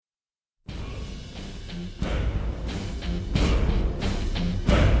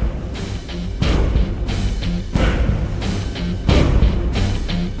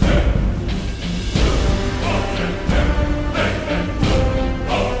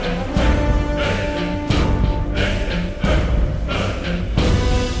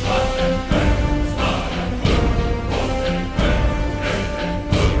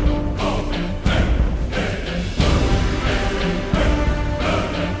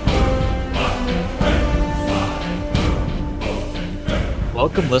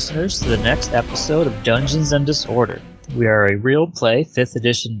Welcome, listeners, to the next episode of Dungeons and Disorder. We are a real play 5th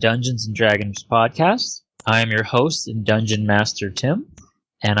edition Dungeons and Dragons podcast. I am your host and Dungeon Master Tim,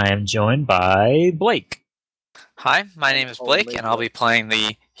 and I am joined by Blake. Hi, my name is Blake, and I'll be playing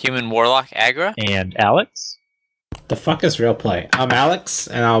the human warlock Agra. And Alex. The fuck is real play? I'm Alex,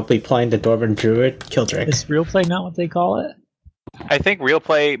 and I'll be playing the Dwarven Druid Kildrick. Is real play not what they call it? I think real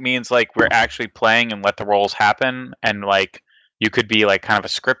play means like we're actually playing and let the rolls happen, and like you could be like kind of a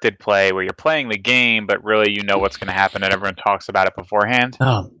scripted play where you're playing the game, but really you know what's going to happen and everyone talks about it beforehand.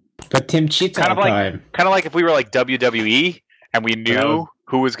 Oh, but Tim cheats all the time. Kind of like if we were like WWE and we knew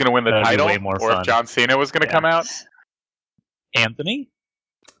who was going to win the title, or if John Cena was going to come out. Anthony?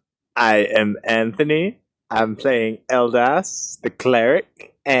 I am Anthony. I'm playing Eldas, the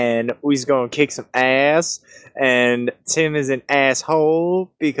cleric, and we's gonna kick some ass. And Tim is an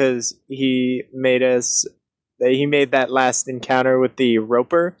asshole because he made that last encounter with the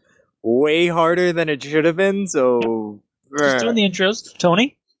roper way harder than it should have been. So just doing the intros.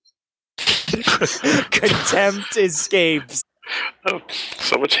 Tony? Contempt escapes. Oh,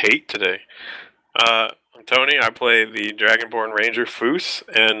 so much hate today. I'm Tony. I play the Dragonborn Ranger Foos,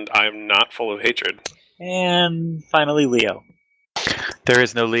 and I'm not full of hatred. And finally, Leo. There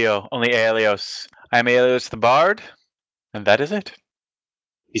is no Leo, only Aelios. I am Aelios the Bard, and that is it.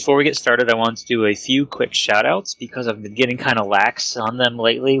 Before we get started, I want to do a few quick shout-outs because I've been getting kind of lax on them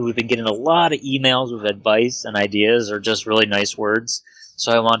lately. We've been getting a lot of emails with advice and ideas or just really nice words.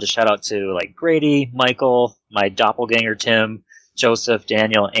 So I wanted to shout out to like Grady, Michael, my doppelganger Tim, Joseph,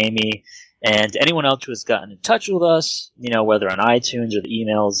 Daniel, Amy, and anyone else who has gotten in touch with us, you know, whether on iTunes or the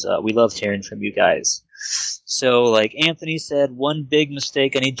emails. We love hearing from you guys. So, like Anthony said, one big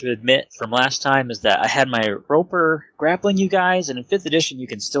mistake I need to admit from last time is that I had my roper grappling you guys, and in 5th edition you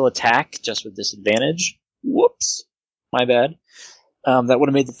can still attack, just with disadvantage. Whoops. My bad. That would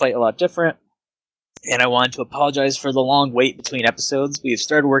have made the fight a lot different. And I wanted to apologize for the long wait between episodes. We've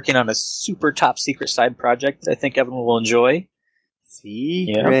started working on a super top secret side project that I think everyone will enjoy.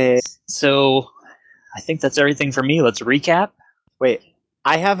 Secret. Yeah. So, I think that's everything for me. Let's recap. Wait,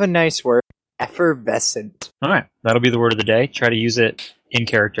 I have a nice word. Effervescent. Alright, that'll be the word of the day. Try to use it in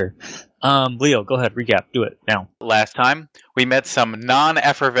character. Leo, go ahead, recap. Do it now. Last time, we met some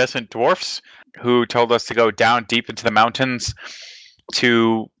non-effervescent dwarfs who told us to go down deep into the mountains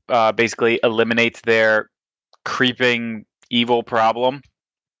to basically eliminate their creeping evil problem.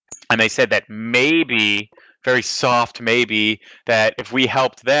 And they said that maybe, very soft maybe, that if we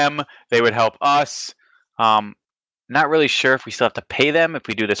helped them, they would help us. Not really sure if we still have to pay them if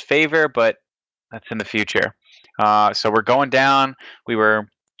we do this favor, but that's in the future. So we're going down. We were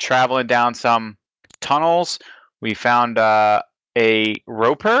traveling down some tunnels. We found a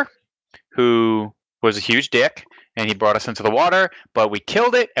roper who was a huge dick, and he brought us into the water, but we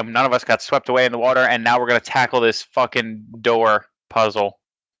killed it, and none of us got swept away in the water, and now we're going to tackle this fucking door puzzle.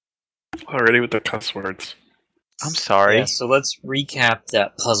 Already with the cuss words. I'm sorry. Yeah, so let's recap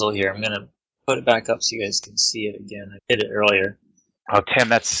that puzzle here. I'm going to put it back up so you guys can see it again. I did it earlier. Oh, Tim,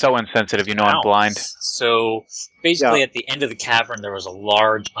 that's so insensitive. You know I'm blind. So, basically at the end of the cavern, there was a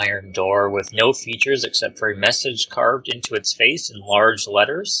large iron door with no features except for a message carved into its face in large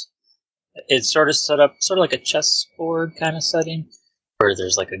letters. It's sort of set up, sort of like a chessboard kind of setting, where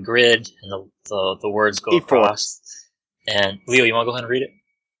there's like a grid and the words go across. And, Leo, you want to go ahead and read it?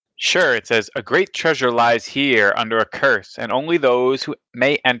 Sure, it says, "A great treasure lies here under a curse, and only those who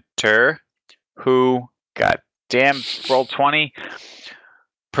may enter who, goddamn, roll 20,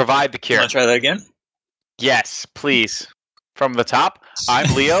 provide the cure." You want to try that again? Yes, please. From the top,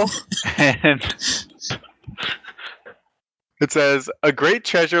 I'm Leo, and it says, "A great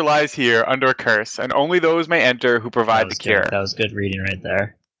treasure lies here under a curse, and only those may enter who provide the cure." That was good reading right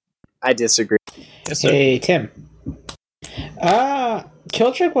there. I disagree. Yes, sir. Hey, Tim.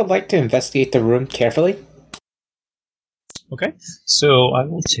 Kildrick would like to investigate the room carefully. Okay, so I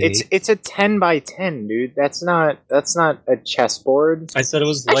will take... It's a 10 by 10, dude. That's not a chessboard. I said it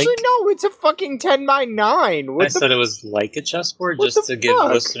was like... Actually, no, it's a fucking 10 by 9. I said it was like a chessboard, just to give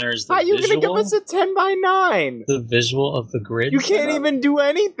listeners the How visual. How you gonna give us a 10 by 9? The visual of the grid? You can't even do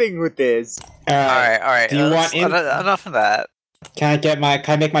anything with this. Alright. Do you want enough of that. Can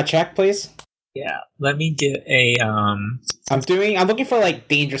I make my check, please? Yeah, let me get a, I'm looking for, like,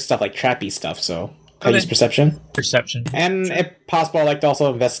 dangerous stuff, like trappy stuff, so... Can I Okay. use perception? Perception. And if possible, I'd like to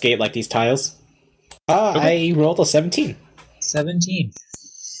also investigate, like, these tiles. Okay. I rolled a 17. 17.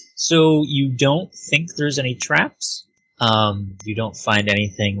 So you don't think there's any traps? You don't find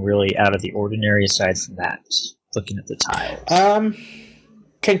anything really out of the ordinary aside from that, looking at the tiles.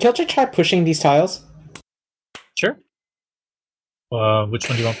 Can Kildrick try pushing these tiles? Sure. Which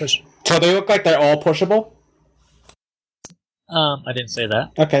one do you want to push? So they look like they're all pushable? I didn't say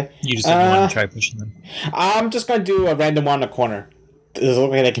that. Okay. You just said you wanted to try pushing them. I'm just going to do a random one in the corner. Does it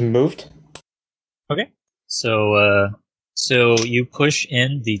look like they can be moved? Okay. So you push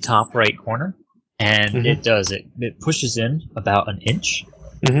in the top right corner, and it does. It pushes in about an inch.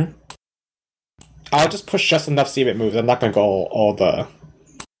 Mm-hmm. I'll just push just enough to see if it moves. I'm not going to go all the...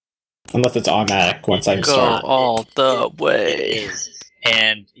 Unless it's automatic once I Go start. all the It way. is.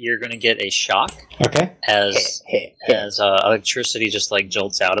 And you're going to get a shock Okay. as electricity just like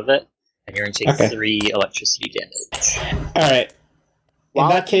jolts out of it, and you're going to take Okay. 3 electricity damage. Alright. In Wow.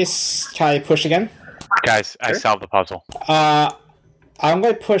 that case, can I push again? Guys, I Sure. solved the puzzle. I'm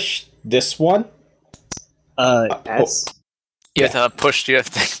going to push this one. S. You have to push. You have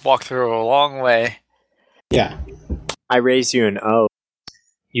to walk through a long way. Yeah. I raise you an O.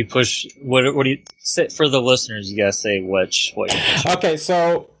 You push. What do you say for the listeners? You gotta say what you push. Okay,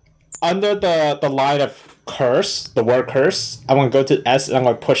 so under the line of curse, the word curse, I'm going to go to S and I'm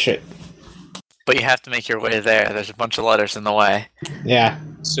going to push it. But you have to make your way there. There's a bunch of letters in the way. Yeah.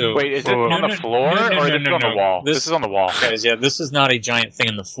 So Wait, is it on the floor or is it on the wall? This is on the wall. Guys, yeah, this is not a giant thing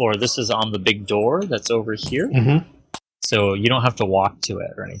on the floor. This is on the big door that's over here. Mm-hmm. So you don't have to walk to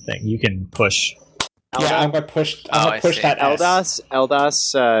it or anything. You can push. Yeah, I'm going to push, I push see. that S.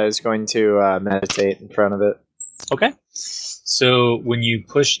 Eldas is going to meditate in front of it. Okay. So when you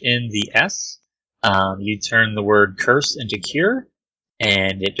push in the S, you turn the word curse into cure,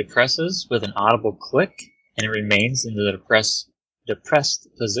 and it depresses with an audible click, and it remains in the depressed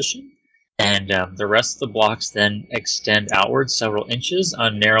position. And the rest of the blocks then extend outward several inches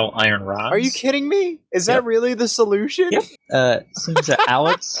on narrow iron rods. Are you kidding me? Is Yep. that really the solution? Yep. Seems that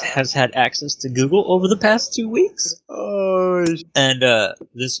Alex has had access to Google over the past 2 weeks, Oh, and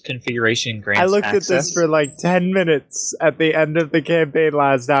this configuration grants I looked access. at this for like 10 minutes at the end of the campaign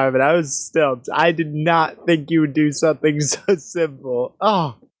last time, and I was stumped. I did not think you would do something so simple.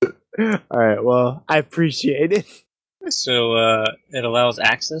 Oh. Alright, well, I appreciate it. So it allows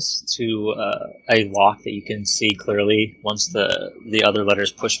access to a lock that you can see clearly once the other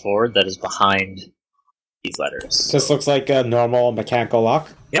letters push forward that is behind these letters. This looks like a normal mechanical lock.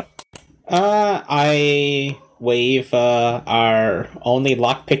 Yep. I wave our only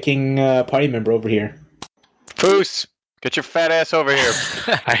lock-picking party member over here. Foos, get your fat ass over here.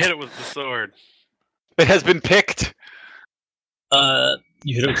 I hit it with the sword. It has been picked.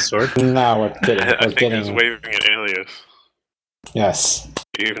 You hit it with a sword? No, we're kidding. I We're think he was kidding. waving an alias. Yes.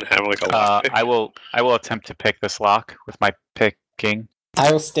 Do you even have like a lock? I will attempt to pick this lock with my picking.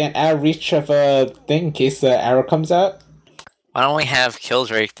 I will stand out of reach of a thing in case the arrow comes out. Why don't we have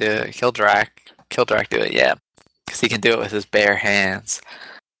Kildrak do it? Yeah, because he can do it with his bare hands.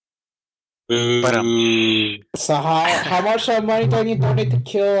 But So how much money do I need to donate to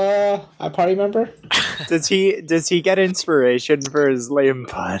kill a party member? Does he get inspiration for his lame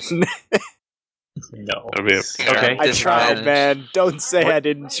pun? No. That'd be Okay. I tried, Disadvantage. man. Don't say What? I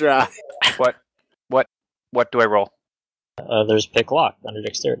didn't try. what do I roll? There's pick lock under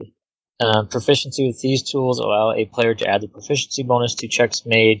dexterity. Proficiency with these tools allow a player to add the proficiency bonus to checks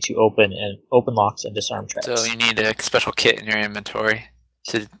made to open locks and disarm traps. So you need a special kit in your inventory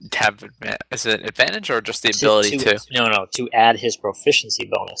to have. Is it advantage or just the ability to? No, to add his proficiency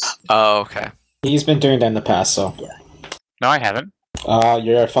bonus. Oh, okay. He's been doing that in the past, so. No, I haven't.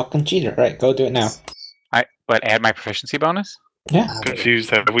 You're a fucking cheater. Right, go do it now. But add my proficiency bonus? Yeah. confused.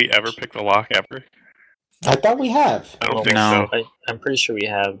 Have we ever picked the lock ever? I thought we have. I don't Well, think no. so. I'm pretty sure we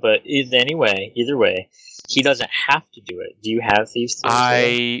have, but either way, he doesn't have to do it. Do you have thieves' tools?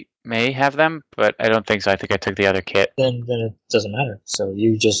 I may have them, but I don't think so. I think I took the other kit. Then it doesn't matter. So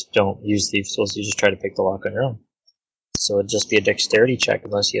you just don't use thieves' tools. You just try to pick the lock on your own. So it'd just be a dexterity check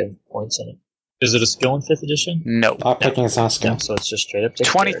unless you have points in it. Is it a skill in 5th edition? No. Lockpicking is not skill. No, so it's just straight up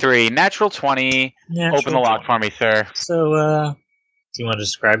dexterity. 23. Natural 20. Natural Open the lock 20. for me, sir. So, do you want to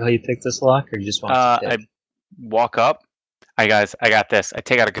describe how you pick this lock, or you just want to I pick? walk up. I got this. I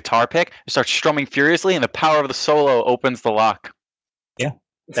take out a guitar pick, I start strumming furiously, and the power of the solo opens the lock.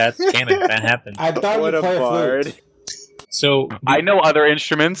 That's canon. That happened. I thought What you a play a bard. flute. So, I know other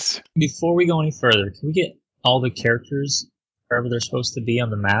instruments. before we go any further, can we get all the characters wherever they're supposed to be on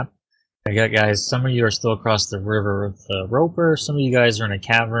the map? I got guys, some of you are still across the river with the roper, some of you guys are in a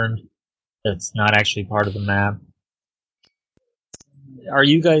cavern that's not actually part of the map. Are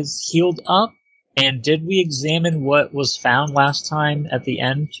you guys healed up? And did we examine what was found last time at the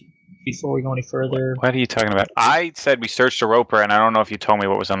end before we go any further? What are you talking about? I said we searched the roper, and I don't know if you told me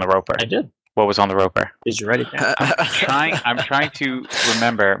what was on the roper. I did. What was on the roper? Did you write it down? I'm trying to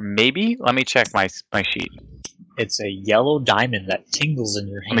remember. Maybe let me check my sheet. It's a yellow diamond that tingles in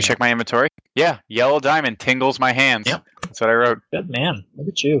your hand. Let me check my inventory. Yeah, yellow diamond tingles my hands. Yep. That's what I wrote. Good man. Look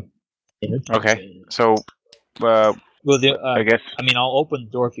at you. Okay. So, Well, I guess. I mean, I'll open the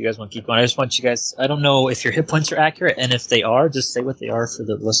door if you guys want to keep going. I just want you guys. I don't know if your hit points are accurate, and if they are, just say what they are for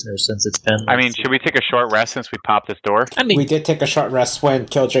the listeners, since it's been. I mean, should we take a short rest since we popped this door? I mean, We did take a short rest when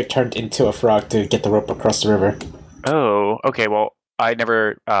Killdrake turned into a frog to get the rope across the river. Oh, okay. Well, I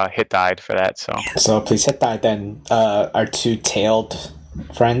never hit died for that, so. So please hit that then. Our two tailed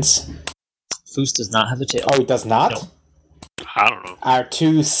friends. Foos does not have a tail. Oh, he does not? No. I don't know. Our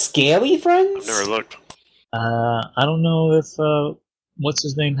two scaly friends? I've never looked. I don't know if what's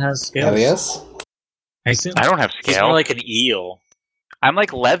his name has scales. Elias? I assume I don't have he's scale. more like an eel. I'm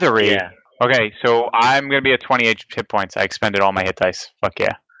like leathery. Yeah. Okay, so I'm going to be at 28 hit points. I expended all my hit dice. Fuck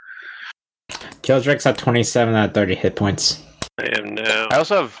yeah. Killdrake's at 27 out of 30 hit points. I am now. I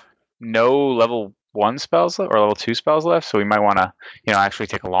also have no level 1 spells left, or level 2 spells left, so we might want to, actually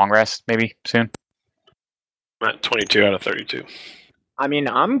take a long rest maybe soon. I'm at 22 out of 32. I mean,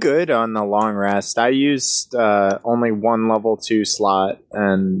 I'm good on the long rest. I used only one level 2 slot,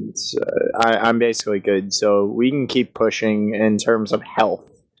 and I'm basically good. So we can keep pushing in terms of health,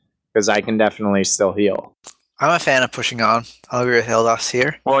 because I can definitely still heal. I'm a fan of pushing on. I'll agree with Eldas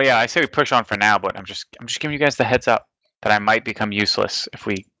here. Well, yeah, I say we push on for now, but I'm just giving you guys the heads up that I might become useless if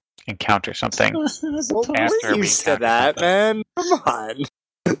we encounter something. Well, After we're we used to encounter that, something. man. Come on.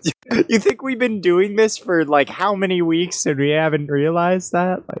 You think we've been doing this for like how many weeks and we haven't realized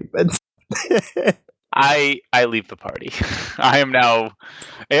that? Like that's I leave the party. I am now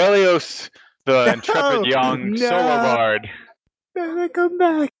Aelios, the intrepid young no. solo bard. Come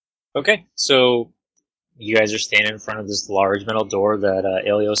back. Okay, so you guys are standing in front of this large metal door that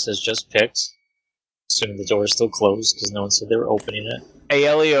Aelios has just picked. Assuming the door is still closed because no one said they were opening it.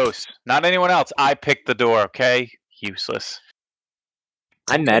 Aelios, not anyone else. I picked the door, okay? Useless.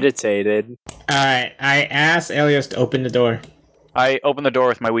 I meditated. Alright, I asked Elias to open the door. I open the door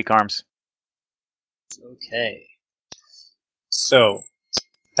with my weak arms. Okay. So,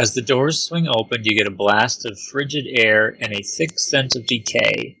 as the doors swing open, you get a blast of frigid air and a thick scent of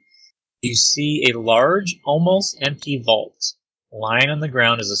decay. You see a large, almost empty vault. Lying on the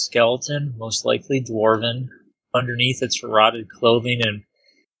ground is a skeleton, most likely dwarven. Underneath its rotted clothing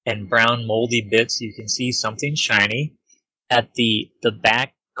and brown moldy bits, you can see something shiny. At the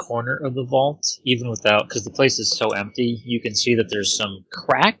back corner of the vault, even without, because the place is so empty, you can see that there's some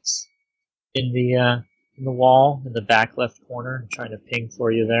cracks in the wall in the back left corner. I'm trying to ping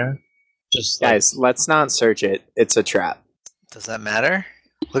for you there. Just like, Guys, let's not search it. It's a trap. Does that matter?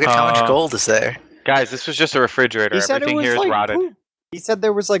 Look at how much gold is there. Guys, this was just a refrigerator. He said Everything it was here is like rotted. poop. He said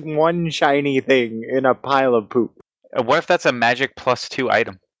there was like one shiny thing in a pile of poop. What if that's a magic +2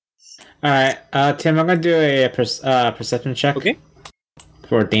 item? Alright, Tim, I'm gonna do a perception check. Okay.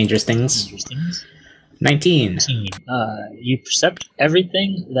 For dangerous things. interesting. 19. You percept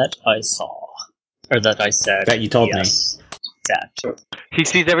everything that I saw. Or that I said. That you told me. Yes. That. He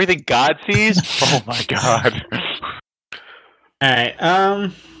sees everything God sees? Oh my god. Alright,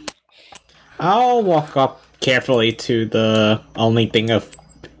 I'll walk up carefully to the only thing of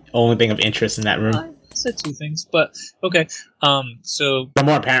interest in that room. I said two things, but okay. So The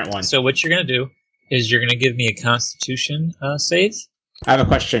more apparent one. So what you're gonna do is you're gonna give me a Constitution save. I have a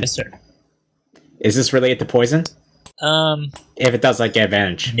question. Yes, sir. Is this related to poison? If it does, I get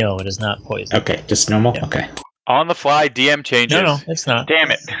advantage. No, it is not poison. Okay, just normal? Yeah. Okay. On the fly, DM changes. No, it's not.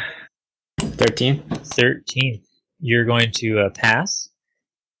 Damn it. 13? 13. You're going to pass,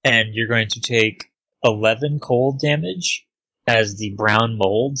 and you're going to take 11 cold damage as the brown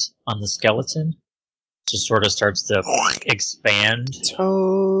mold on the skeleton just sort of starts to expand,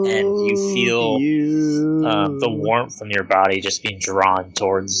 and you feel the warmth from your body just being drawn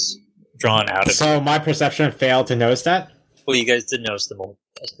out of. So my perception failed to notice that? Well, you guys did notice the mold.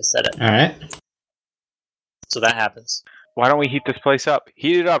 I said it. Alright. So that happens. Why don't we heat this place up?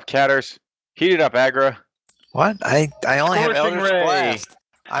 Heat it up, Catters. Heat it up, Agra. What? I only have Scorching Eldritch Ray. Blast.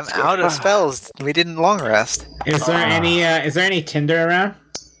 I'm out of spells. We didn't long rest. Is there any tinder around?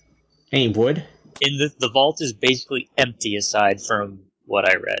 Any wood? In the vault is basically empty aside from what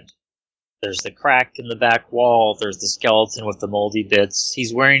I read. There's the crack in the back wall. There's the skeleton with the moldy bits.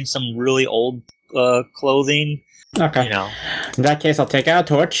 He's wearing some really old clothing. Okay. You know. In that case, I'll take out a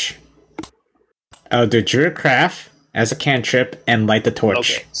torch. I'll do Druid Craft as a cantrip and light the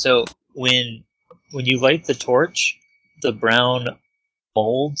torch. Okay. So when you light the torch, the brown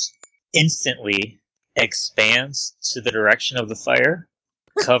mold instantly expands to the direction of the fire,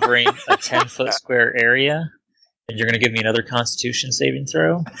 covering a 10-foot square area. And you're going to give me another Constitution saving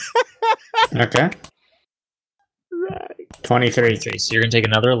throw. Okay. 23. 3. So you're going to take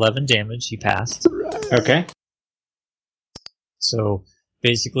another 11 damage. You passed. Okay. So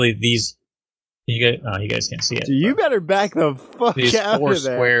basically, these you guys can't see it. So you better back the fuck These out 4 of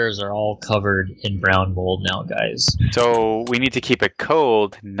there. squares are all covered in brown mold now, guys. So we need to keep it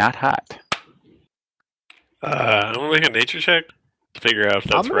cold, not hot. I'm gonna make a nature check to figure out if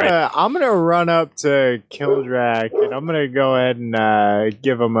that's right. I'm gonna run up to Kildrak and I'm gonna go ahead and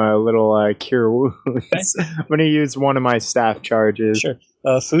give him a little cure wounds. I'm gonna use one of my staff charges. Sure.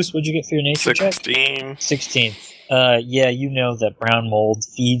 Foos, what'd you get for your nature check? 16. 16. Yeah, you know that brown mold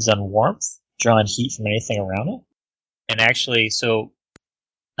feeds on warmth, drawing heat from anything around it. And actually, so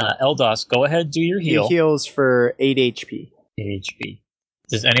Eldos, go ahead, do your heal. He heals for 8 HP. 8 HP.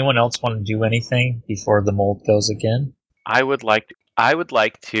 Does anyone else want to do anything before the mold goes again? I would like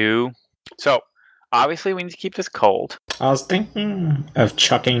to. So obviously we need to keep this cold. I was thinking of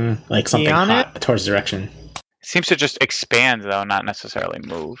chucking like something on hot towards the direction. It seems to just expand though, not necessarily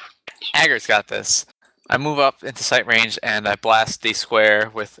move. Agger's got this. I move up into sight range and I blast the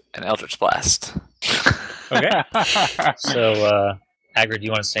square with an Eldritch Blast. Okay. So, Agri, do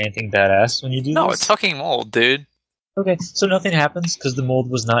you want to say anything badass when you do No, this? it's fucking mold, dude. Okay, so nothing happens because the mold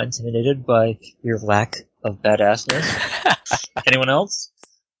was not intimidated by your lack of badassness. Anyone else?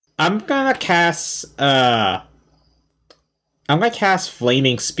 I'm gonna cast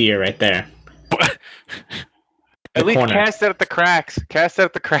Flaming Spear right there. At least corner. cast it at the cracks. Cast it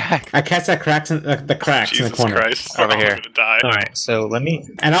at the cracks. I cast that cracks in the cracks in Jesus the corner. Christ. Over I'm here. gonna die. Alright, so let me...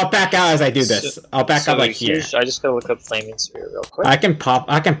 And I'll back out as I do this. I'll back so up like here. I just gotta look up Flaming Spear real quick. I can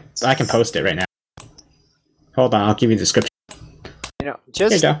post it right now. Hold on, I'll give you the description. You know,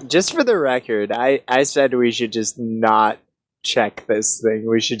 There you go. just for the record, I said we should just not check this thing.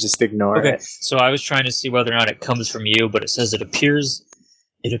 We should just ignore Okay, it. so I was trying to see whether or not it comes from you, but it says it appears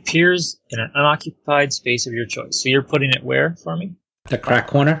in an unoccupied space of your choice. So you're putting it where for me? The crack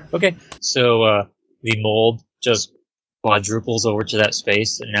corner. Okay, so the mold just quadruples over to that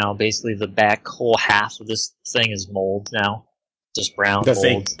space, and now basically the back whole half of this thing is mold now. Just brown Does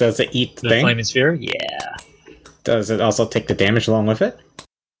mold. it eat the The thing? flaming sphere? Yeah. Does it also take the damage along with it?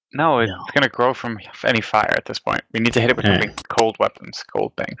 No, it's No. gonna grow from any fire at this point. We need to hit it with Alright. something cold weapons,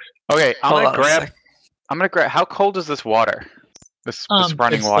 cold things. Okay, Hold on a sec. I'm gonna grab. How cold is this water? This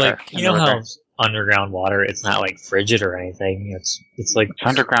running it's water. Like, in you the know river? how underground water, it's not like frigid or anything. It's like It's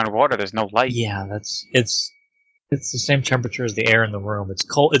underground water. There's no light. Yeah, it's the same temperature as the air in the room. It's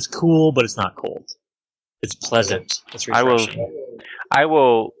cold. It's cool, but it's not cold. It's pleasant. It's I will- refreshing. I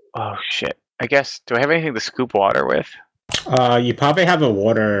will. Oh shit. I guess. Do I have anything to scoop water with? You probably have a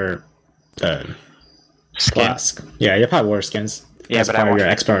water Skin. flask. Yeah, you probably water skins. Yeah, As but I part of want- your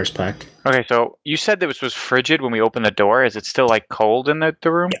explorer's pack. Okay, so you said this was frigid when we opened the door. Is it still like cold in the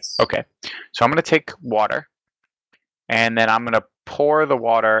room? Yes. Okay. So I'm gonna take water, and then I'm gonna pour the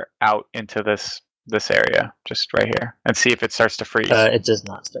water out into this area, just right here, and see if it starts to freeze. It does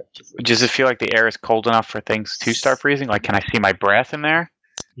not start to freeze. Does it feel like the air is cold enough for things to start freezing? Like, can I see my breath in there?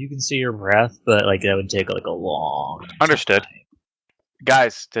 You can see your breath, but like that would take like a long. Understood. time.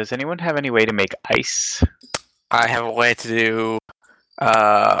 Guys, does anyone have any way to make ice? I have a way to do.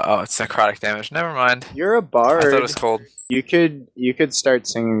 It's necrotic damage. Never mind. You're a I bard. thought it was cold. You could start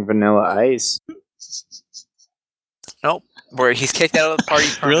singing Vanilla Ice. Nope. Where he's kicked out of the party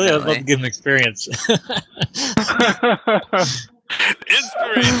Really, I would love permanently. to give him experience.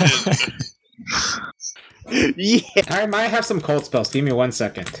 Inspiration! Yeah. I might have some cold spells. Give me 1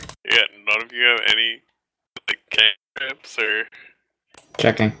 second. Yeah, none of you have any, like, cantrips or...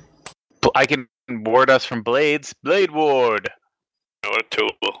 Checking. I can ward us from blades. Blade ward. No, a tool.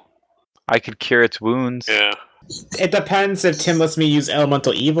 I could cure its wounds. Yeah. It depends if Tim lets me use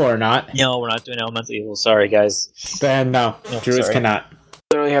Elemental Evil or not. No, we're not doing elemental evil. Sorry, guys. Then no, No, druids sorry. cannot.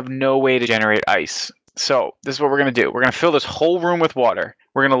 Literally have no way to generate ice. So this is what we're gonna do. We're gonna fill this whole room with water.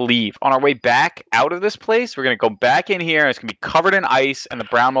 We're gonna leave. On our way back out of this place, we're gonna go back in here, and it's gonna be covered in ice, and the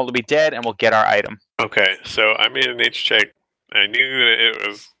brown mold will be dead, and we'll get our item. Okay, so I made a nature check. I knew that it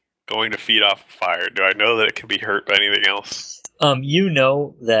was going to feed off fire. Do I know that it can be hurt by anything else? You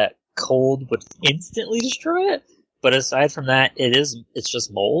know that cold would instantly destroy it, but aside from that, it's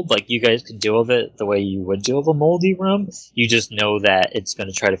just mold. Like, you guys could deal with it the way you would deal with a moldy room. You just know that it's going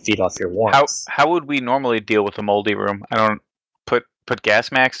to try to feed off your warmth. How would we normally deal with a moldy room? I don't put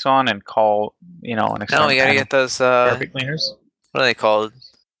gas masks on and call an No, external you gotta panel. get those. Carpet cleaners? What are they called?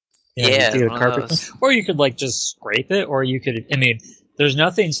 You Yeah, you could get a one of carpet those. cleaner. Or you could, like, just scrape it, or you could, I mean, there's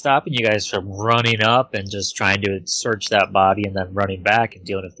nothing stopping you guys from running up and just trying to search that body and then running back and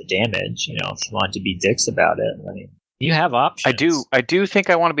dealing with the damage, if you want to be dicks about it. I mean, you have options. I do think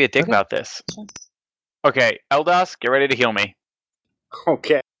I want to be a dick Okay. about this. Okay, Eldas, get ready to heal me.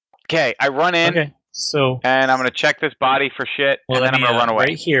 Okay. Okay, I run in, Okay, so and I'm going to check this body for shit, and then I'm going to run away.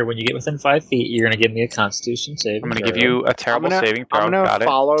 Right here, when you get within 5 feet, you're going to give me a Constitution save. I'm going to give you a terrible saving throw. I'm gonna Got it.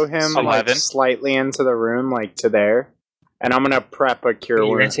 follow him like 11. slightly into the room, like to there, and I'm gonna prep a cure You're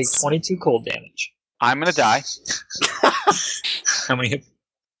going wounds. to take 22 cold damage. I'm going to die. How many hit?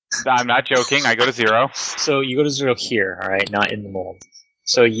 I'm not joking. I go to 0. So you go to 0 here, alright, not in the mold.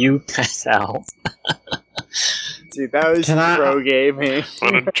 So you pass out. Dude, that was Can I- pro gaming.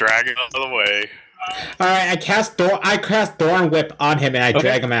 I'm gonna drag it out of the way. Alright, I cast Thorn Whip on him and I Okay.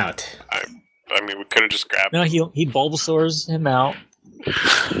 drag him out. I mean, we could have just grabbed No, he Bulbasaurs him out.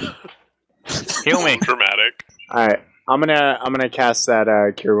 Heal me. Dramatic. All right, I'm gonna cast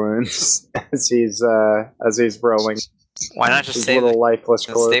that cure wounds as he's rolling Why not just his save little lifeless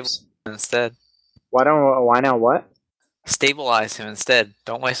the corpse. him instead? Why not what? Stabilize him instead.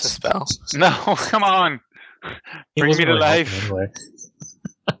 Don't waste a spell. No, come on. He Bring wasn't me to really life. helping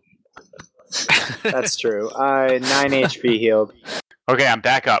anyway. That's true. 9 HP healed. Okay, I'm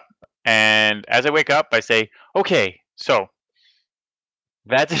back up. And as I wake up, I say, okay, so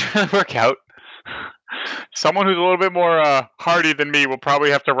that didn't really work out. Someone who's a little bit more hardy than me will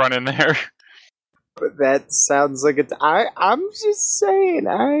probably have to run in there. But that sounds like I'm just saying.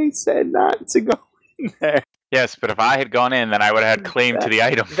 I said not to go in there. Yes, but if I had gone in, then I would have had claim to the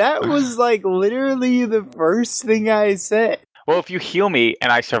item. That was like literally the first thing I said. Well, if you heal me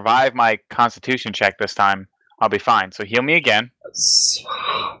and I survive my constitution check this time, I'll be fine. So heal me again.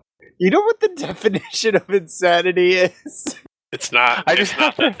 You know what the definition of insanity is? It's not. I It's just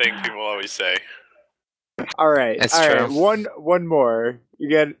not have that thing people always say. All right, That's all right. true. One more. You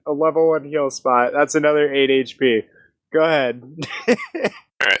get a level 1 heal spot. That's another 8 HP. Go ahead. All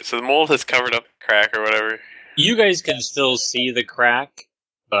right, so the mold has covered up the crack or whatever. You guys can still see the crack,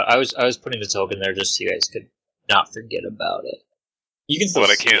 but I was putting the token there just so you guys could not forget about it. You can still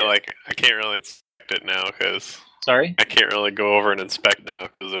But I see can't it. I can't really inspect it now because Sorry? I can't really go over and inspect now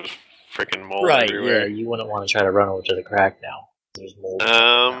because there's freaking mold Right, everywhere. yeah, you wouldn't want to try to run over to the crack now. There's mold.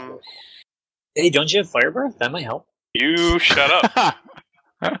 Hey, don't you have fire breath? That might help. You shut up.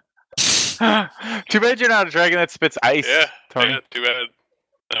 Too bad you're not a dragon that spits ice, Yeah, Tony. yeah, too bad.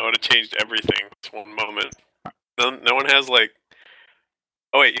 That would have changed everything. This one moment. No one has like.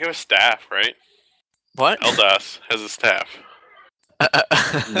 Oh wait, you have a staff, right? What? Eldas has a staff.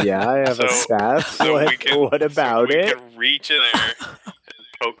 Yeah, I have a So- staff. So what, we can. what about we it? can reach in there and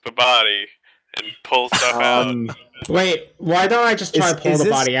poke the body and pull stuff out. Wait, why don't I just try Is- to pull is the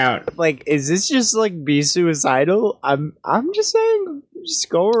this- body out? Like, is this just like be suicidal? I'm just saying, just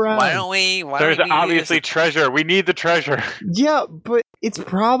go around. Why don't we? Why There's don't we obviously treasure. We need the treasure. Yeah, but it's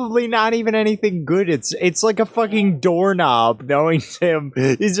probably not even anything good. It's like a fucking doorknob. Knowing him,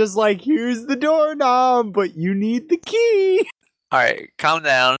 he's just like, here's the doorknob, but you need the key. All right, calm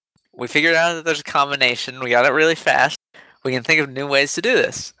down. We figured out that there's a combination. We got it really fast. We can think of new ways to do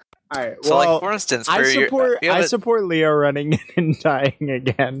this. All right. So, Well, like for instance, I for your- support you have I a- support Leo running in and dying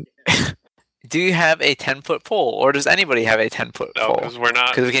again. do you have a 10-foot pole, or does anybody have a 10-foot No, pole? because we're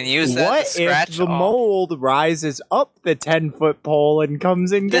not. Because we can use that What to scratch if the off. mold rises up the 10-foot pole and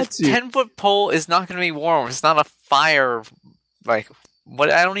comes and The gets you? 10-foot pole is not going to be warm. It's not a fire. Like what?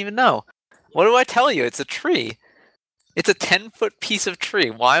 I don't even know. What do I tell you? It's a tree. It's a 10-foot piece of tree.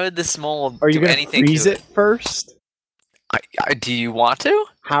 Why would this mold Are you do gonna anything freeze to it first? Do you want to?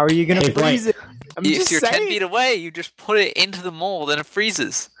 How are you gonna Hey, freeze it? I'm If just you're 10 saying. feet away, you just put it into the mold and it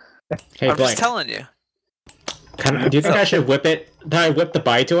freezes. Hey, I'm Blake, just telling you. do you think I should whip it? Can I whip the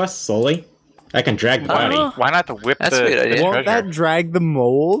body to us slowly? I can drag the body. Why not to whip That's the, a good idea. the Won't treasure? that drag the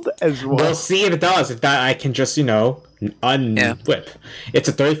mold as well? We'll see if it does. If that, I can just, unwhip. It's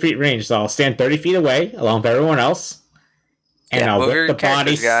a 30 feet range, so I'll stand 30 feet away along with everyone else. And Yeah, I'll move whip your the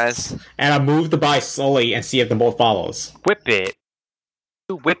body, characters, guys. and I'll move the body slowly and see if the mold follows. Whip it.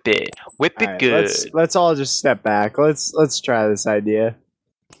 Whip it. Whip it Alright, good. let's all just step back. Let's try this idea.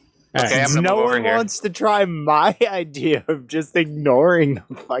 All right. Okay, I'm Since gonna no move over one here. wants to try my idea of just ignoring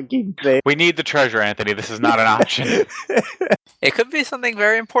the fucking thing. We need the treasure, Anthony. This is not an option. It could be something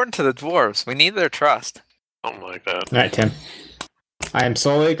very important to the dwarves. We need their trust. Something like that. All right, Tim. I am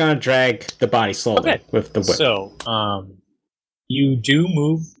slowly going to drag the body slowly Okay. with the whip. So, you do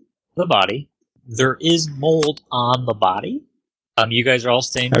move the body. There is mold on the body. You guys are all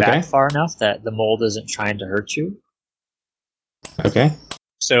staying Okay. back far enough that the mold isn't trying to hurt you. Okay.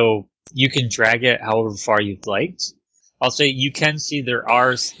 So you can drag it however far you'd like. I'll say you can see there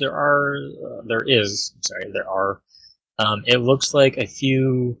are. It looks like a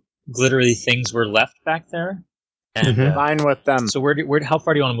few glittery things were left back there. And, Mhm. Fine with them. so how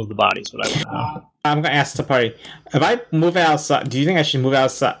far do you want to move the body? Is what I want to know. I'm gonna ask the party. If I move it outside, do you think I should move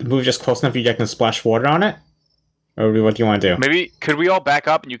outside, move just close enough you can splash water on it? Or what do you want to do? Maybe could we all back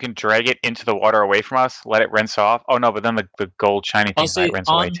up and you can drag it into the water away from us, let it rinse off? Oh no, but then the gold shiny I'll thing say might rinse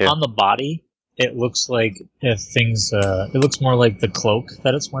away too. on the body, it looks like if things. It looks more like the cloak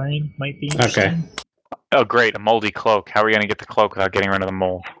that it's wearing might be. interesting. Oh great, a moldy cloak. How are we gonna get the cloak without getting rid of the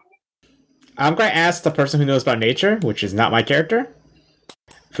mole? I'm gonna ask the person who knows about nature, which is not my character.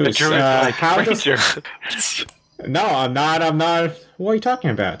 Who's, how does... No, I'm not. What are you talking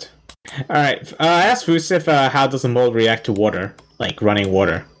about? Alright, I asked Foos if how does a mold react to water? Like running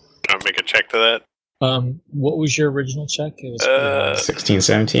water. I'll make a check to that. What was your original check? It was 16,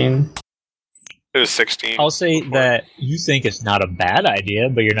 17. It was 16. I'll say that you think it's not a bad idea,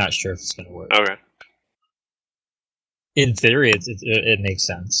 but you're not sure if it's going to work. Okay. In theory, it makes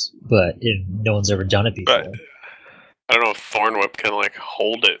sense, but no one's ever done it before. But I don't know if Thorn Whip can like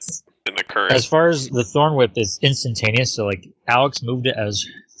hold it in the current. As far as the Thorn Whip is instantaneous, so like Alex moved it as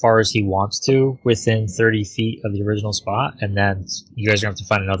far as he wants to within 30 feet of the original spot, and then you guys are going to have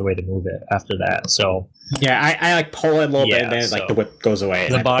to find another way to move it after that. So Yeah, I like pull it a little bit, Yeah, and then so like the whip goes away.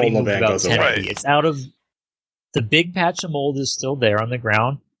 and the I pull body a little moves bit and it about goes 10 away. feet. It's out of the big patch of mold is still there on the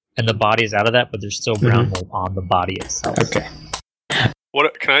ground, and the body is out of that, but there's still brown mold on the body itself. Okay.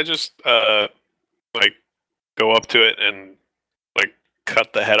 What can I just like go up to it and like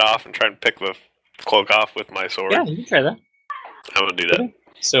cut the head off and try and pick the cloak off with my sword? Yeah, you can try that. I'm gonna do that.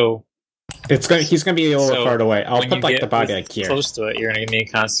 So He's gonna be a little So, far away. I'll when put you like get the body with- like here. close to it, you're going to give me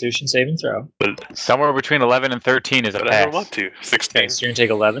a Constitution saving throw. Somewhere between 11 and 13 is a But I don't pass. want to. 16. Okay, so you're going to take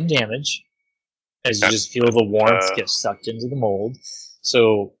 11 damage as you Okay. just feel the warmth get sucked into the mold.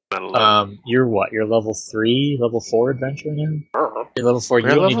 So, Not 11. you're what? You're level 3, level 4 adventurer now? You're level 4. You We're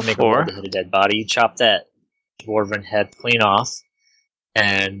don't need level to make 4. a roll to hit a dead body. You chop that dwarven head clean off,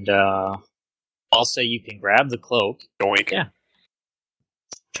 and I'll say you can grab the cloak. Doink. Yeah.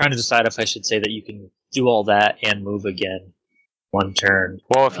 Trying to decide if I should say that you can do all that and move again one turn.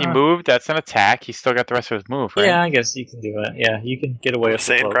 Well, if he moved, that's an attack. He's still got the rest of his move, right? Yeah, I guess you can do it. Yeah, you can get away with the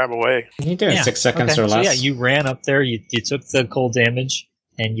Saying cloak. grab away. Can you do it in 6 seconds Okay, or so less? yeah, you ran up there, you took the cold damage,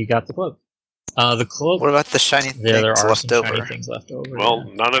 and you got the cloak. The cloak, What about the shiny there things are left some over? shiny things left over. Well,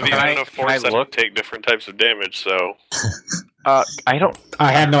 yeah. none of you Can have I- enough can I force that look? can take different types of damage, so I don't.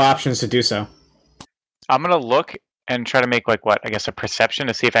 I have no options to do so. I'm gonna look and try to make like what? I guess a perception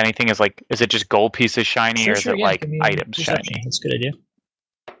to see if anything is like. Is it just gold pieces shiny, or is it yeah, like give me a items perception. shiny? That's a good idea.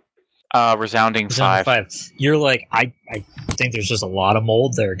 Resounding Resounding 5. You're like, I think there's just a lot of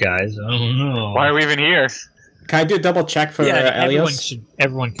mold there, guys. I don't know. Why are we even here? Can I do a double check for Elios?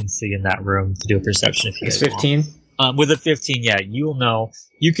 Everyone can see in that room to do a perception if you It's guys want. 15. With a 15, yeah, you'll know.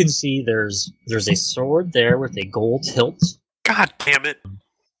 You can see there's a sword there with a gold hilt. God damn it.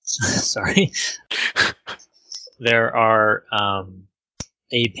 Sorry. There are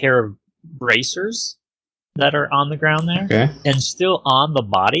a pair of bracers that are on the ground there. Okay. And still on the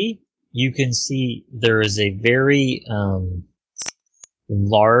body, you can see there is a very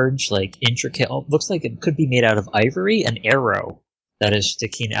large, like intricate, looks like it could be made out of ivory, an arrow that is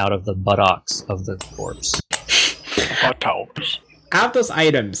sticking out of the buttocks of the corpse. Out of those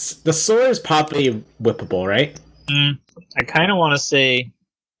items, the sword is probably whippable, right? I kind of want to say,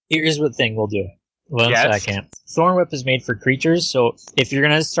 here's what thing we'll do. One second. Thorn Whip is made for creatures, so if you're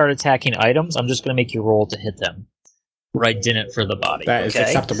going to start attacking items, I'm just going to make you roll to hit them. Right, didn't for the body. That is okay?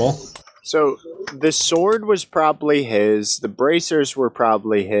 acceptable. So the sword was probably his. The bracers were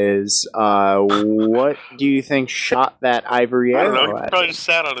probably his. What do you think shot that ivory I don't know. arrow He at? probably just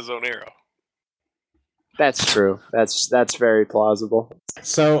sat on his own arrow. That's true. That's very plausible.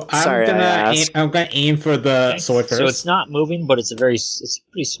 So Sorry, I'm gonna aim for the sword first. So it's not moving, but it's pretty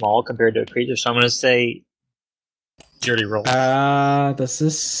small compared to a creature. So I'm going to say dirty roll. Does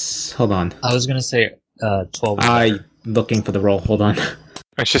this? Hold on. I was going to say 12. is better. Looking for the roll. Hold on.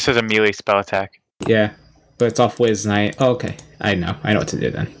 It just says a melee spell attack. Yeah, but it's off whiz, and okay. I know what to do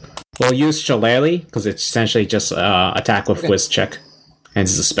then. We'll use Shillelagh because it's essentially just attack with whiz check, and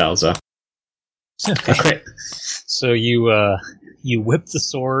this is a spell, so. A crit. So you whip the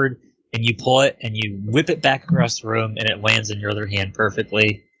sword and you pull it and you whip it back across the room and it lands in your other hand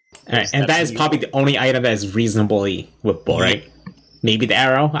perfectly. Alright, and that is probably the only item that is reasonably whippable, right? Maybe the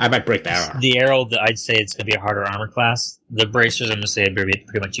arrow. I might break the arrow. The arrow, I'd say it's going to be a harder armor class. The bracers, I'm going to say pretty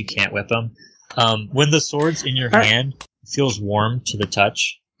much you can't whip them. When the sword's in your hand, it feels warm to the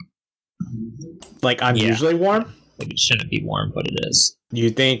touch. Like unusually warm? Like it shouldn't be warm, but it is. You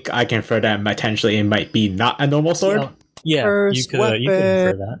think I can infer that potentially it might be not a normal sword? Yeah, First you could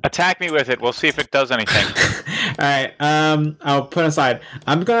infer that. Attack me with it. We'll see if it does anything. right. I'll put aside.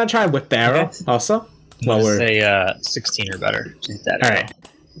 I'm gonna try with the arrow also. Well, we're say 16 or better. To hit that all arrow. right.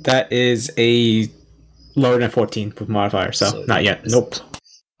 That is a lower than 14 with modifier, so not yet. Nope.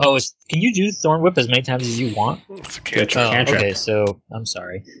 Oh, can you do Thorn Whip as many times as you want? It's a Good cantrip. cantrip. Okay, so I'm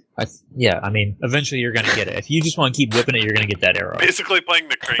sorry. I mean, eventually you're gonna get it. If you just want to keep whipping it, you're gonna get that arrow. Basically playing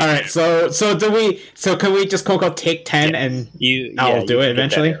the crane. All right. game. So can we just quote take 10 and I'll do it can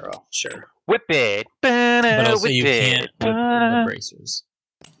get that eventually? arrow, sure. Whip it. But also Whip you it. can't whip the bracers.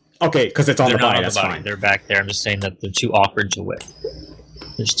 Okay, because it's on They're the not body. on That's the body. fine. They're back there. I'm just saying that they're too awkward to whip.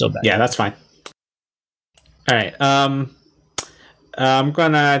 They're still back. Yeah, that's fine. All right. I'm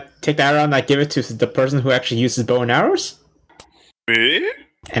gonna take the arrow and I give it to the person who actually uses bow and arrows Me?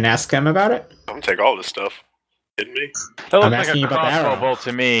 and ask them about it. I'm gonna take all this stuff. Kidding me? That looks I'm like asking a you about the crossbow arrow. bolt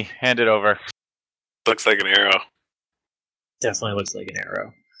to me. Hand it over. Looks like an arrow. Definitely looks like an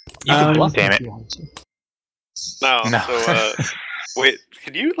arrow. You Um, can bluff damn if it. you want to. No. No. So, wait.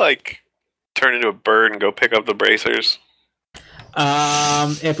 Can you turn into a bird and go pick up the bracers?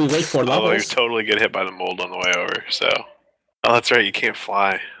 If we wait for Although you levels, totally get hit by the mold on the way over. So. Oh, that's right. You can't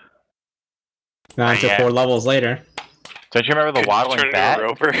fly. not until Yeah. 4 levels later. Don't you remember the Could you waddling turn into bat? a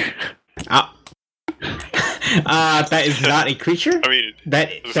roper? That is not a creature. I mean,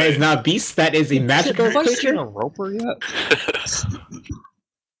 That is not a beast. That is a magical Have I seen creature. a roper yet?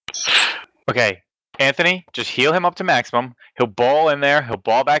 Okay, Anthony, just heal him up to maximum. He'll ball in there. He'll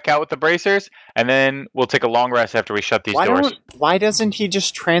ball back out with the bracers, and then we'll take a long rest after we shut these doors. Why doesn't he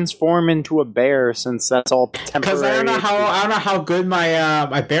just transform into a bear? Since that's all Because temporary. I don't know how good my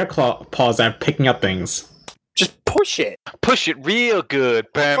my bear claw paws are at picking up things. Just push it. Push it real good.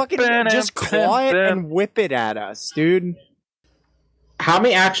 Fucking just claw it and whip it at us, dude. How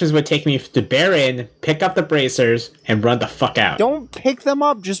many actions would it take me to bear in, pick up the bracers, and run the fuck out? Don't pick them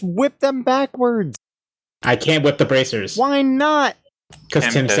up. Just whip them backwards. I can't whip the bracers Why not?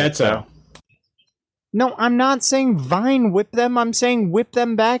 because Tim said so. No, I'm not saying Vine whip them. I'm saying whip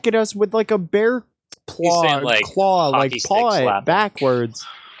them back at us with like a bear claw, saying, like, like hockey stick paw it slapping. backwards.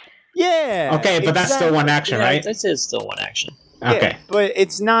 Yeah. Okay, but that's still one action, Yeah, right? I'd say it's still one action. Yeah, Okay. but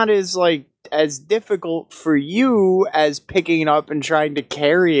it's not as difficult for you as picking it up and trying to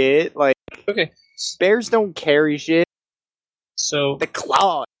carry it. Like Okay. bears don't carry shit. So, The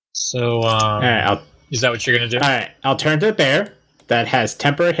claw. All right, is that what you're gonna do? all right. I'll turn to the bear that has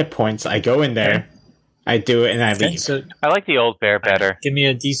temporary hit points. I go in there, I do it, and I Okay, leave. so I like the old bear better. give me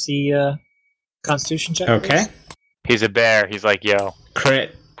a DC Constitution check. Okay. please. He's a bear. He's like, yo.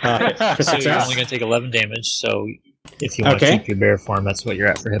 Crit. Crit So you're success. only gonna take 11 damage. So if you want to Okay. keep your bear form, that's what you're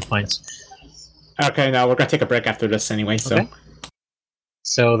at for hit points. Okay, no, we're gonna take a break after this anyway. So Okay.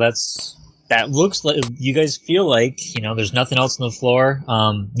 So that looks like you guys feel like there's nothing else on the floor.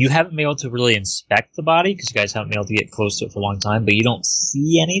 You haven't been able to really inspect the body because you guys haven't been able to get close to it for a long time, but you don't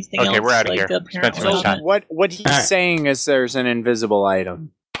see anything Okay, else. we're outta like, here. apparently. Spent too much time. What he's Alright. saying is there's an invisible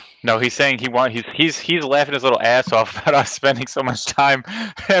item. No, he's saying he's laughing his little ass off about us spending so much time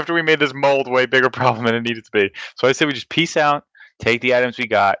after we made this mold way bigger problem than it needed to be. So I say we just peace out, take the items we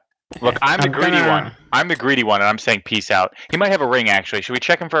got. Look, I'm the greedy one. I'm the greedy one, and I'm saying peace out. He might have a ring, actually. Should we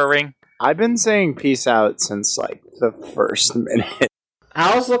check him for a ring? I've been saying peace out since like the first minute.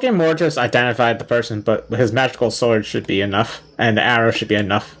 I was looking more to just identify the person, but his magical sword should be enough, and the arrow should be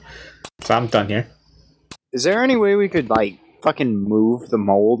enough. So I'm done here. Is there any way we could fucking move the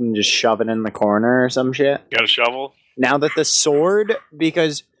mold and just shove it in the corner or some shit? You got a shovel? Now that the sword,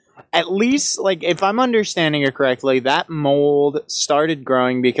 because at least, if I'm understanding it correctly, that mold started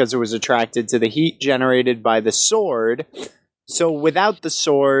growing because it was attracted to the heat generated by the sword. So without the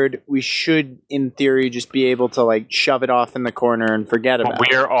sword, we should, in theory, just be able to, shove it off in the corner and forget about it.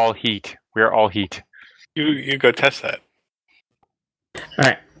 We're all heat. We're all heat. You go test that.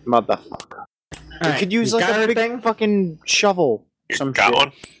 Alright. Motherfucker. We Alright. could use, you got a big everything? fucking shovel. You Some got shit.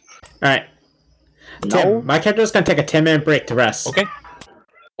 one? Alright. No. Tim, my character's gonna take a 10-minute break to rest. Okay.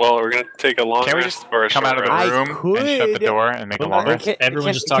 Well, we're gonna take a long Can we rest just or a come short out of the rest. I room and shut the could- door and make a Well, long I rest?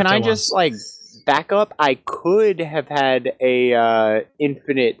 Everyone just talk can to I once. just back up? I could have had a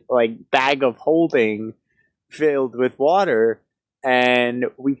infinite bag of holding filled with water, and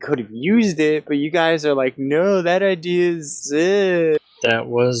we could have used it. But you guys are like, no, that idea is. That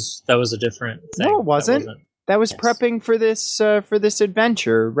was a different thing. No, it wasn't. That was Yes. prepping for this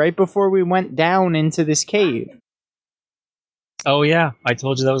adventure right before we went down into this cave. Oh yeah, I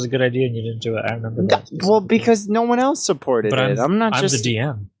told you that was a good idea and you didn't do it. I remember that. Well, because no one else supported But it. I'm not I'm just the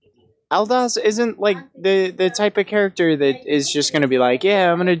DM. Aldas isn't the type of character that is just going to be like,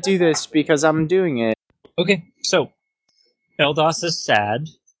 yeah, I'm going to do this because I'm doing it. Okay, so Eldos is sad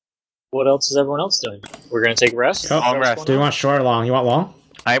what else is everyone else doing? We're gonna take a rest. Oh, Long rest. Do you want short or long? You want long?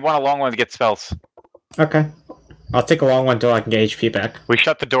 I want a long one to get spells. Okay. I'll take a long one until I can get HP back. We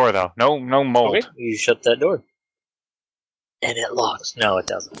shut the door though. No mold. Okay, you shut that door. And it locks. No, it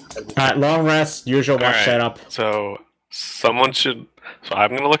doesn't. Alright, long rest, usual watch Alright. setup. So someone should. So I'm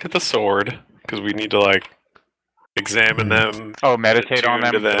gonna look at the sword because we need to like examine them. Oh, meditate on them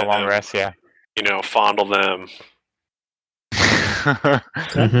Attune for to the long them. rest. Yeah. Fondle them.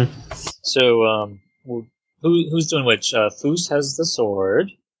 Mm-hmm. So, who's doing which? Foos has the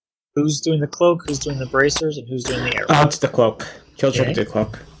sword. Who's doing the cloak? Who's doing the bracers? And who's doing the arrow? Oh, it's the cloak. Killjoy Okay. can do the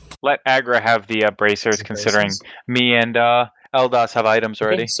cloak. Let Agra have the bracers, The considering bracers. me and Eldas have items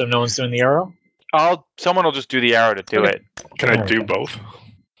already. Okay, so no one's doing the arrow? Someone will just do the arrow to do Okay. it. Can I Alright. do both?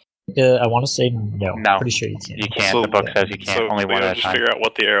 I want to say no. No. Pretty sure you can. You can't. So- The book says you can't. So Only one Leo, at a just time. figure out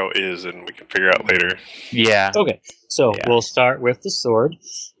what the arrow is, and we can figure out later. Yeah. Okay, so Yeah. we'll start with the sword.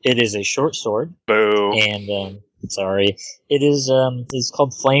 It is a short sword, Boo! and it is it's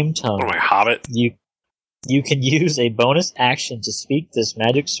called Flame Tongue. What am I, Hobbit? You can use a bonus action to speak this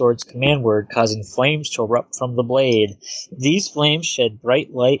magic sword's command word, causing flames to erupt from the blade. These flames shed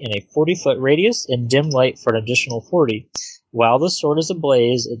bright light in a 40-foot radius and dim light for an additional 40. While the sword is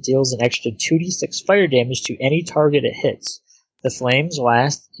ablaze, it deals an extra 2d6 fire damage to any target it hits. The flames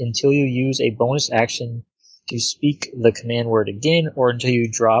last until you use a bonus action to speak the command word again, or until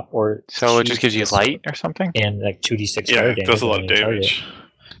you drop or So it just shoot gives you the sword. light or something? And like 2d6 Yeah, fire it damage. does a lot on of any target.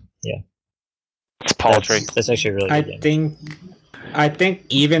 damage. It's paltry. That's actually a really I good game. think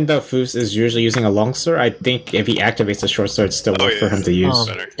even though Foos is usually using a long sword, I think if he activates the short sword, it's still Oh, worth for yeah. him to use.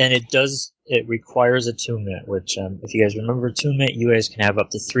 Better. And it requires attunement, which, if you guys remember attunement, you guys can have up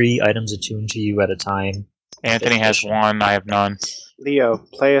to 3 items attuned to you at a time. Anthony has one. I have none. Leo,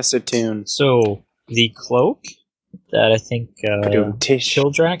 play us a tune. So, the cloak that I think Tish.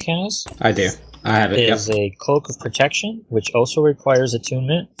 Kildrak has I do. I have it. Yep. is a cloak of protection, which also requires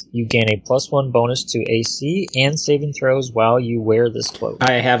attunement. You gain a +1 bonus to AC and saving throws while you wear this cloak.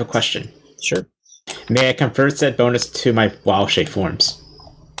 I have a question. Sure. May I convert said bonus to my wild shape forms?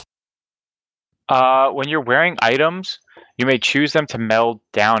 When you're wearing items, you may choose them to meld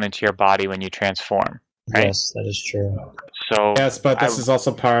down into your body when you transform. Right. Yes, that is true. So Yes, but this is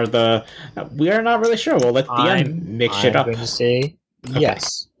also part of the. We are not really sure. We'll let the end mix shit I'm up. going to say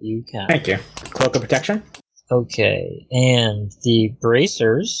yes, you can. Thank you. Cloak of protection. Okay, and the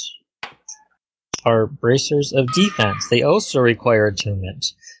bracers are bracers of defense. They also require attunement.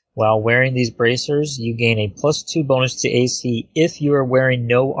 While wearing these bracers, you gain a +2 bonus to AC if you are wearing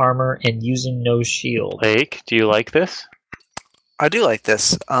no armor and using no shield. Lake, do you like this? I do like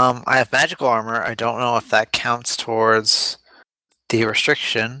this. I have magical armor. I don't know if that counts towards the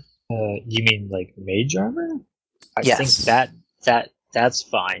restriction. You mean like mage armor? I Yes. think that's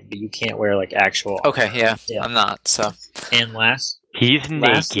fine, but you can't wear like actual armor. Okay, yeah, Yeah. I'm not. So And He's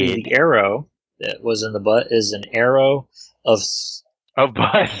lastly, naked. the arrow that was in the butt is an arrow of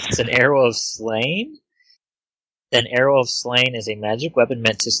It's an arrow of slaying. An arrow of slaying is a magic weapon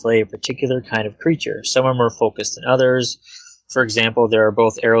meant to slay a particular kind of creature. Some are more focused than others. For example, there are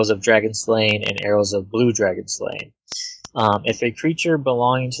both arrows of dragon slaying and arrows of blue dragon slaying. If a creature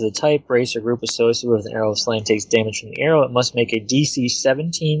belonging to the type, race, or group associated with an arrow of slaying takes damage from the arrow, it must make a DC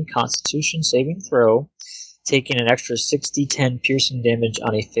 17 Constitution saving throw, taking an extra 6d10 piercing damage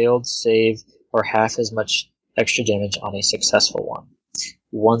on a failed save, or half as much extra damage on a successful one.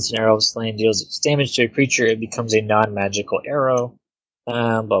 Once an arrow of slaying deals its damage to a creature, it becomes a non-magical arrow.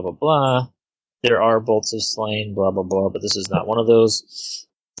 Blah, blah, blah. There are bolts of slaying, blah, blah, blah, but this is not one of those.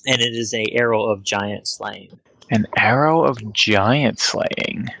 And it is a arrow of giant slaying. An arrow of giant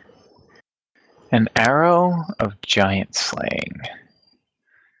slaying. An arrow of giant slaying.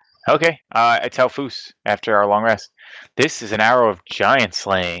 Okay, I tell Foos after our long rest. This is an arrow of giant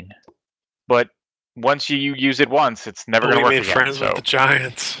slaying. But once you use it once, it's never going We to work made again. friends So with the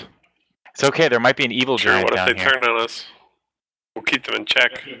giants. it's okay. There might be an evil Sure, giant what if down they here. turn on us? We'll keep them in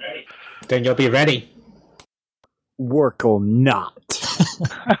check. Then you'll be ready. Work or not.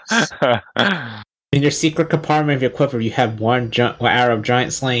 In your secret compartment of your quiver, you have one arrow of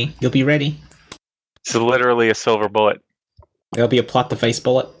giant slaying. You'll be ready. It's literally a silver bullet. There'll be a plot device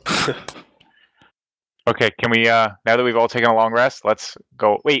bullet. Okay, can we? Now that we've all taken a long rest, let's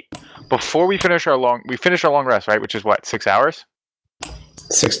go. Wait, before we finish our long rest, right? Which is what, 6 hours?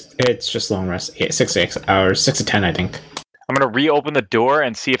 6. It's just long rest. 6 hours. 6 to 10, I think. I'm gonna reopen the door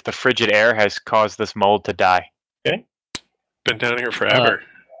and see if the frigid air has caused this mold to die. Been down here forever.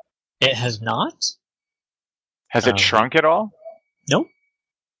 It has not? Has it shrunk at all? Nope.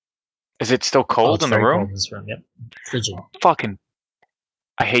 Is it still cold Oh, in the it's very room? cold in this room, yep. Frigid. Fucking.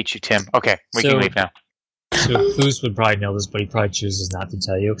 I hate you, Tim. Okay, we can leave now. So Foos would probably know this, but he probably chooses not to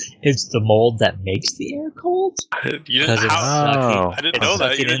tell you. It's the mold that makes the air cold. You didn't, Oh. I didn't know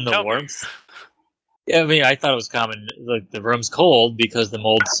that. You didn't in the tell me. warmth. Yeah, I mean, I thought it was common. Like the room's cold because the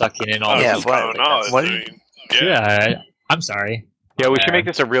mold's sucking in all. Yeah, This is what- common knowledge. what- I mean, I'm sorry. Yeah, we should make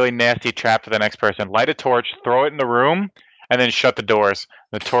this a really nasty trap for the next person. Light a torch, throw it in the room, and then shut the doors.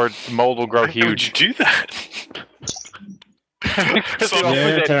 The mold will grow Why would huge. you do that?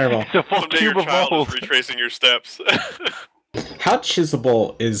 Yeah, terrible. It's a full Someday cube your of child mold. is retracing your steps. How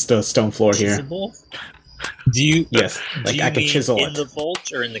chiselable is the stone floor here? Chiselable? Do you? Yes, like do you I could mean chisel in it. the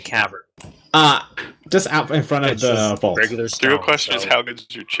vault or in the cavern. Just out in front of It's the just vault. regular The stone. real question is so- how good is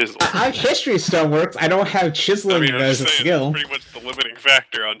your chisel? I have history stone works. I don't have I chiseling mean, I'm as a just saying, skill. that's pretty much the limiting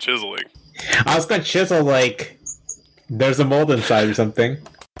factor on chiseling. I was gonna chisel like there's a mold inside or something.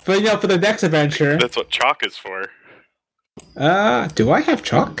 But for the next adventure, That's what chalk is for. do I have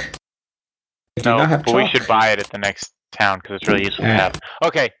chalk? I do No, not have but chalk. we should buy it at the next town because it's really useful to have.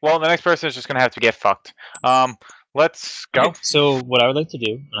 Okay, well, the next person is just going to have to get fucked. Let's go. Okay, so what I would like to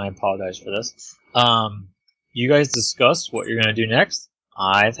do, and I apologize for this, you guys discuss what you're going to do next.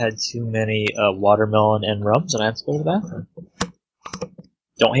 I've had too many watermelon and rums, and I have to go to the bathroom.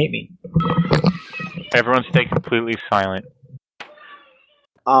 Don't hate me. Everyone stay completely silent.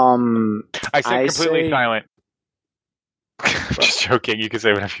 I said I completely say- silent. Just joking. You can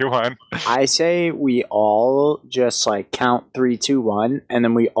say whatever you want. I say we all just like count 3, 2, 1, and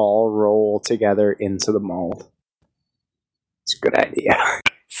then we all roll together into the mold. It's a good idea.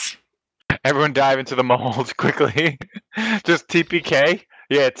 Everyone dive into the mold quickly. Just TPK.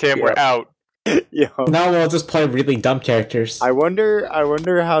 Yeah, Tim, we're Yep. out. Yo, No, we'll just play really dumb characters. I wonder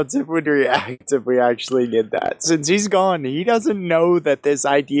how Tim would react if we actually did that. Since he's gone, he doesn't know that this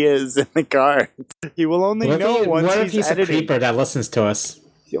idea is in the cards. He will only What know if, once what if he's a editing. creeper that listens to us?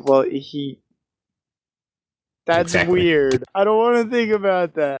 Well, that's Exactly. weird. I don't want to think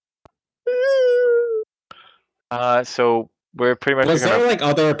about that. So we're pretty much Was gonna... there like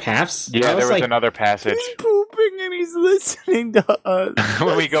other paths? Yeah, I there was like, another passage. He's pooping and he's listening to us.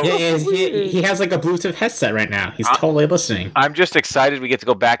 When we go... He has like a Bluetooth headset right now. He's totally listening. I'm just excited we get to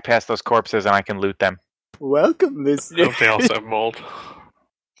go back past those corpses and I can loot them. Welcome, listener. Don't they also have mold?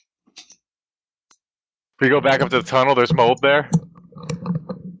 We go back up to the tunnel, there's mold there.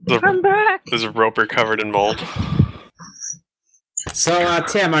 I'm back! There's a roper covered in mold. So,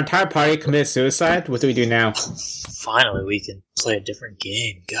 Tim, our entire party committed suicide. What do we do now? Finally, we can play a different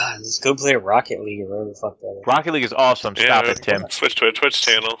game. God, let's go play Rocket League or whatever the fuck that is. Rocket League is awesome. Stop it, Tim. Switch to a Twitch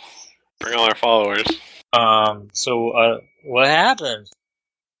channel. Bring all our followers. What happened?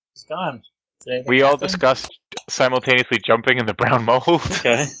 It's gone. Did anything We all happen? discussed simultaneously jumping in the brown mold.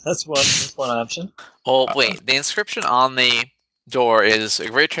 Okay, that's one option. Well, wait. The inscription on the door is, "A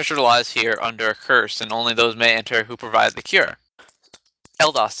great treasure lies here under a curse, and only those may enter who provide the cure."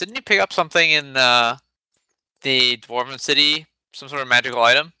 Eldos, didn't you pick up something in the Dwarven City? Some sort of magical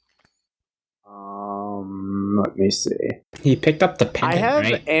item? Let me see. He picked up the I pendant, have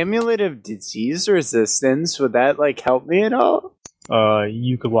right? Amulet of Disease Resistance. Would that help me at all?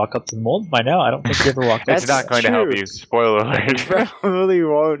 You could walk up to the mold by now. I don't think you ever walked up. It's not going to help true. you. Spoiler It alert. probably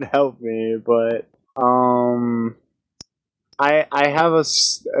won't help me, but I have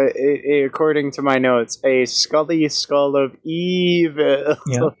according to my notes, a Scully Skull of Evil.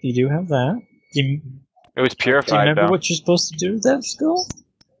 Yeah, you do have that. Do you It was do you purified, remember though. what you're supposed to do with that skull?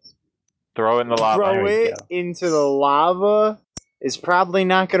 Throw it in the lava. Throw there you it into the lava. It's probably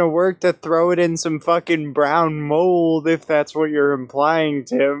not going to work to throw it in some fucking brown mold if that's what you're implying,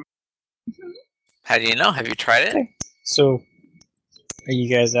 Tim. How do you know? Have you tried it? So, are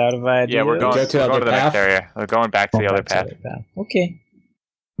you guys out of ideas? Yeah, we're going, Go to we're the going to the next path. area. We're going back to the other path. Okay.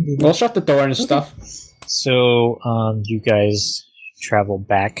 We'll shut the door and stuff. So, you guys travel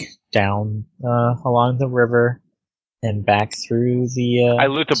back down along the river and back through the. I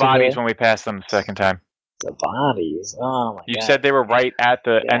loot the to bodies when we pass them the second time. the bodies. Oh my You god! said they were right at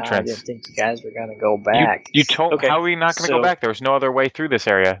the Yeah, I entrance. didn't think you guys were gonna go back. You told. Okay, How are we not going to so- go back? There was no other way through this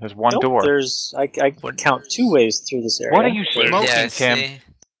area. There's one Nope, door. There's I can count 2 ways through this area. What are you There's- smoking, Yeah, Tim? see?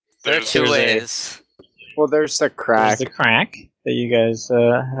 There are There's- two there's a- ways. Well, there's the There's crack. the crack that you guys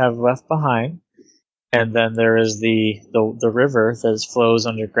have left behind, and then there is the river that flows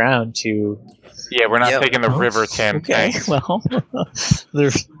underground to. Yeah, we're not Yep. taking the river, Tim. Okay, Thanks. well,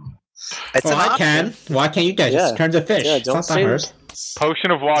 there's It's Well, an I option. can. Why can't you guys just Yeah. turn to fish? Yeah, It's don't not that say hard.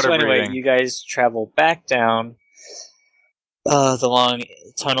 Potion of water so anyway, breathing. you guys travel back down the long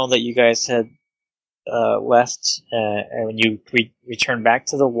tunnel that you guys had left, and when you return back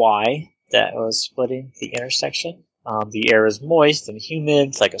to the Y that was splitting the intersection, The air is moist and humid.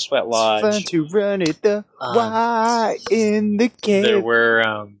 It's like a sweat lodge. It's fun to run it the Y in the cave.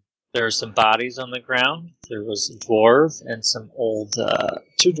 There were some bodies on the ground. There was a dwarf and some old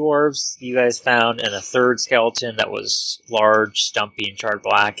 2 dwarves you guys found, and a third skeleton that was large, stumpy, and charred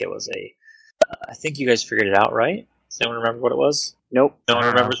black. It was I think you guys figured it out, right? Does anyone remember what it was? Nope. No one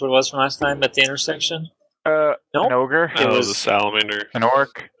remembers what it was from last time at the intersection? Nope. An ogre. It was a salamander. An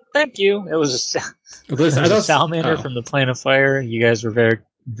orc. Thank you. It was a salamander from the Plane of Fire. You guys were very,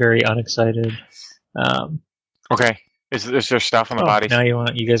 very unexcited. Okay. Is there stuff on the bodies? Now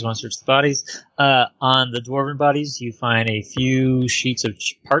you guys want to search the bodies. On the dwarven bodies, you find a few sheets of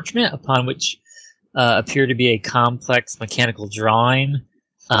parchment upon which appear to be a complex mechanical drawing.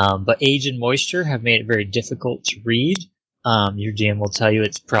 But age and moisture have made it very difficult to read. Your DM will tell you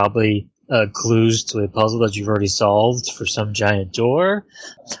it's probably clues to a puzzle that you've already solved for some giant door.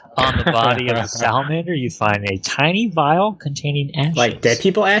 On the body of the salamander, you find a tiny vial containing ashes. Like dead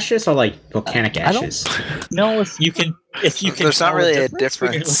people ashes or like volcanic ashes? No, if you can. There's not really a difference.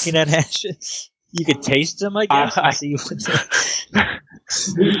 When you're looking at ashes, you can taste them, I guess. And see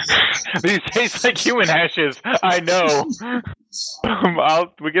These taste like human ashes. I know.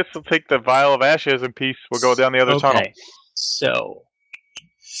 We guess we'll take the vial of ashes in peace. We'll go down the other tunnel. So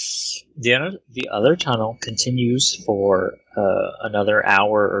the other tunnel continues for another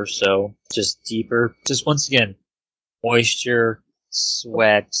hour or so, just deeper. Just once again, moisture,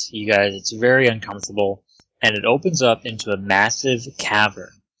 sweat. You guys, it's very uncomfortable, and it opens up into a massive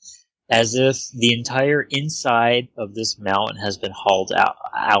cavern, as if the entire inside of this mountain has been hauled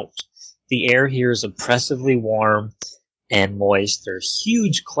out. The air here is oppressively warm and moist. There's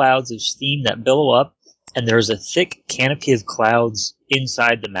huge clouds of steam that billow up, and there's a thick canopy of clouds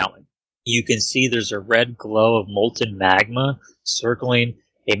inside the mountain. You can see there's a red glow of molten magma circling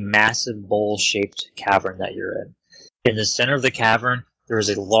a massive bowl-shaped cavern that you're in. In the center of the cavern, there is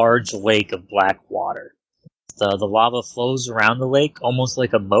a large lake of black water. The lava flows around the lake almost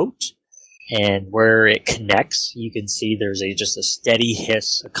like a moat, and where it connects, you can see there's just a steady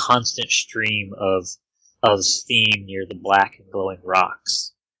hiss, a constant stream of steam near the black and glowing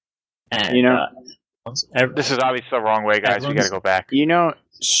rocks. And, this is obviously the wrong way, guys. We gotta go back.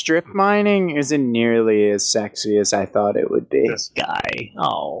 Strip mining isn't nearly as sexy as I thought it would be. This guy.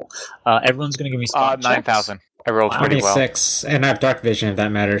 Everyone's going to give me spot 9,000. I rolled pretty well. 26, and I have dark vision if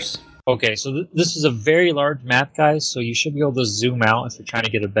that matters. Okay, so this is a very large map, guys, so you should be able to zoom out if you're trying to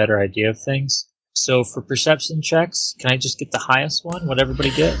get a better idea of things. So for perception checks, can I just get the highest one? What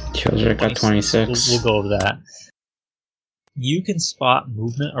everybody get? Killjoy got 26. We'll go over that. You can spot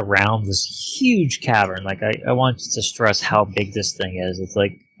movement around this huge cavern. Like, I want to stress how big this thing is. It's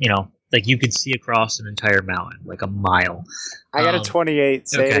like, like you could see across an entire mountain, like a mile. I got a 28.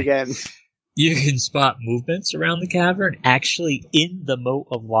 Say it again. You can spot movements around the cavern, actually in the moat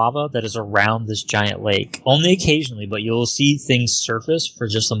of lava that is around this giant lake. Only occasionally, but you'll see things surface for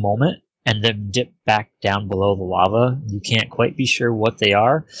just a moment and then dip back down below the lava. You can't quite be sure what they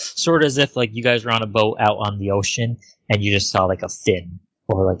are. Sort of as if like you guys were on a boat out on the ocean and you just saw like a fin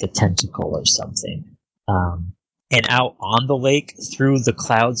or like a tentacle or something. And out on the lake through the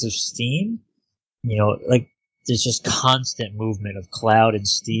clouds of steam, like there's just constant movement of cloud and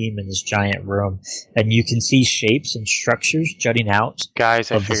steam in this giant room. And you can see shapes and structures jutting out.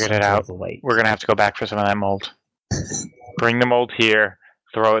 Guys, I figured it out. We're going to have to go back for some of that mold. Bring the mold here.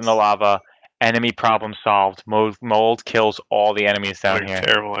 Throw it in the lava. Enemy problem solved. Mold kills all the enemies down here.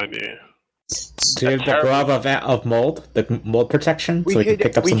 Terrible idea. Do you have the glove of mold? The mold protection? So we can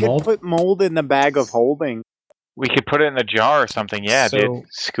pick up some mold? We could put mold in the bag of holding. We could put it in the jar or something. Yeah, dude.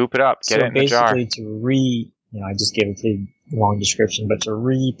 Scoop it up. Get it in the jar. So basically I just gave a pretty long description, but to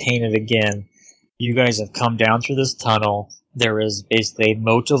repaint it again, you guys have come down through this tunnel. There is basically a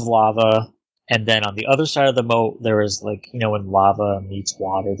moat of lava. And then on the other side of the moat, there is like, when lava meets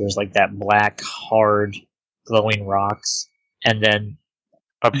water, there's like that black, hard, glowing rocks. And then,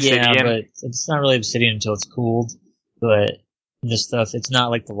 obsidian. Yeah, but it's not really obsidian until it's cooled. But this stuff, it's not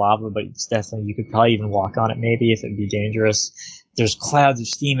like the lava, but it's definitely, you could probably even walk on it maybe if it'd be dangerous. There's clouds of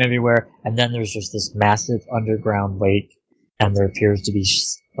steam everywhere. And then there's just this massive underground lake. And there appears to be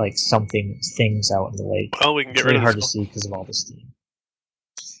like things out in the lake. Well, we can get rid of it. It's really hard to see because of all the steam.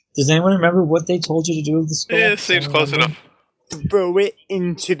 Does anyone remember what they told you to do with the skull? Yeah, it seems close enough. Throw it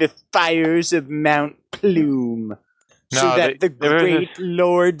into the fires of Mount Plume, so that the great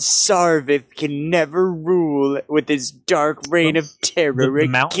Lord Sarvith can never rule with his dark reign of terror the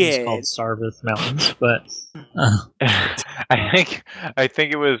mountain is again. called Sarvith Mountains, but I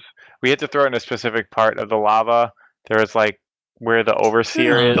think it was we had to throw it in a specific part of the lava. There was like where the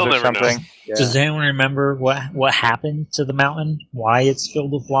overseer is They'll or never know. something. Yeah. Does anyone remember what happened to the mountain? Why it's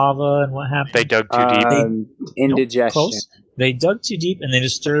filled with lava and what happened? They dug too deep. Indigestion. Close. They dug too deep and they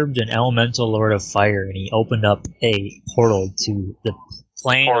disturbed an elemental lord of fire, and he opened up a portal to the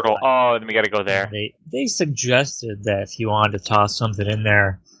plane. Portal. Oh, then we got to go there. They suggested that if you wanted to toss something in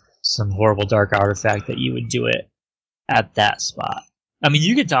there, some horrible dark artifact, that you would do it at that spot. I mean,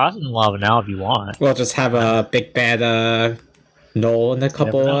 you can toss it in the lava now if you want. We'll just have a big bad Null in a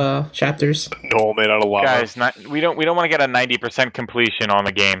couple chapters. Knoll made out of lava. Guys, we don't want to get a 90% completion on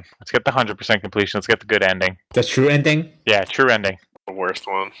the game. Let's get the 100% completion. Let's get the good ending. The true ending? Yeah, true ending. The worst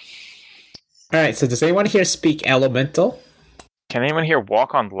one. Alright, so does anyone here speak elemental? Can anyone here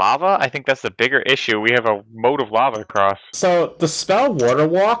walk on lava? I think that's the bigger issue. We have a moat of lava across. So the spell Water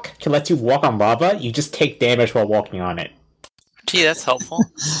Walk can let you walk on lava, you just take damage while walking on it. Gee, that's helpful.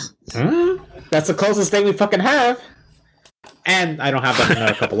 That's the closest thing we fucking have. And I don't have that in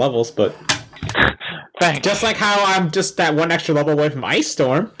another couple levels, but Thanks. just like how I'm just that one extra level away from Ice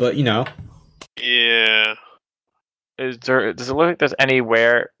Storm, but you know. Yeah. Does it look like there's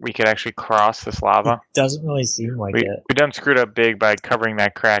anywhere we could actually cross this lava? Doesn't really seem like We it. done screwed up big by covering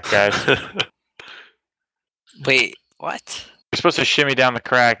that crack, guys. Wait, what? We're supposed to shimmy down the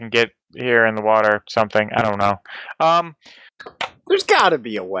crack and get here in the water, something. I don't know. There's gotta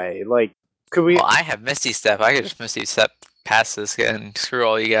be a way. Like, could we? Well, I have Misty Step. I could just Misty Step past this and screw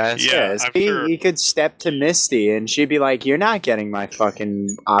all you guys. Yeah, I'm sure. You could step to Misty, and she'd be like, "You're not getting my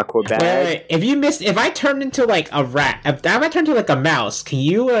fucking aqua bag." Wait. If I turn into like a rat, if I turn into like a mouse, can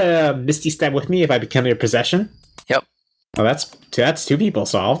you Misty Step with me if I become your possession? Yep. Oh, that's two people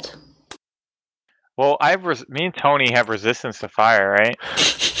solved. Well, me and Tony have resistance to fire, right?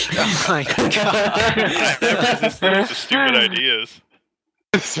 Oh my god. I have resistance to stupid ideas.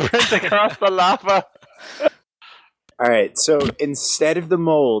 Sprint across the lava. All right, so instead of the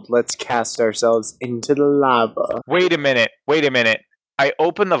mold, let's cast ourselves into the lava. Wait a minute. I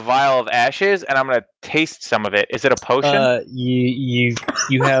open the vial of ashes and I'm gonna taste some of it. Is it a potion? You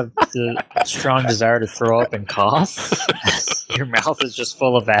have the strong desire to throw up and cough. Your mouth is just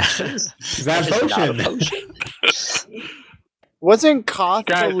full of ashes. Is that a It's not a potion? potion. Wasn't Koth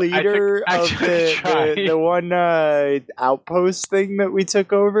Guys, the leader I of tried. the one outpost thing that we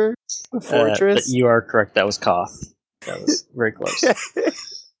took over? The fortress? You are correct. That was cough. That was very close.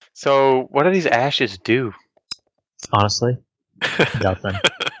 So, what do these ashes do? Honestly, nothing.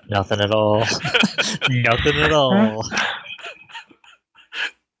 Nothing at all. Nothing at all.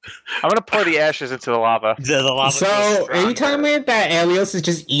 I'm gonna pour the ashes into the lava. The lava So, goes are you telling me that Aelios is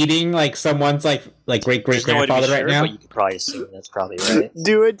just eating like someone's like great There's no way to be grandfather sure, right now? but you could probably assume that's probably right.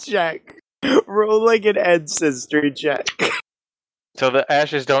 Do a check. Roll like an ancestry check. So the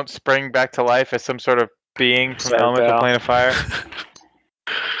ashes don't spring back to life as some sort of being from the Sorry, elemental pal. plane of fire.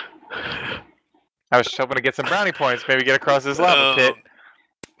 I was hoping to get some brownie points, maybe get across this lava pit.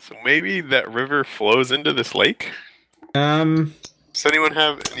 So maybe that river flows into this lake? Does anyone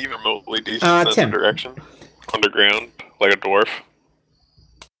have an even remotely decent sense Tim. of direction? Underground, like a dwarf?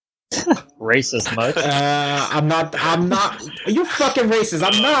 Racist much? I'm not. You fucking racist.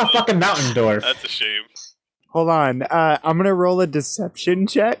 I'm not a fucking mountain dwarf. That's a shame. Hold on. I'm gonna roll a deception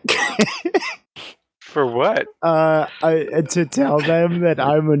check. For what? To tell them that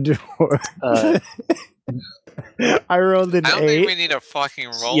I'm a dwarf. I rolled an I don't 8. think we need a fucking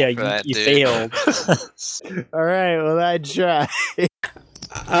roll Yeah, for that, you dude. failed. All right, well I try.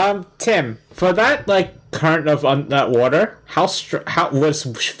 Tim, for that like current of that water, how would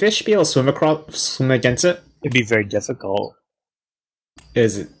fish be able to swim against it? It'd be very difficult.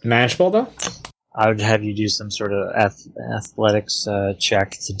 Is it manageable though? I would have you do some sort of athletics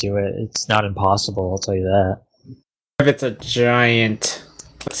check to do it. It's not impossible, I'll tell you that. If it's a giant,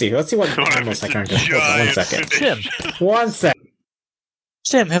 let's see what animals I can do. Hold on, 1 second. Tim, 1 second.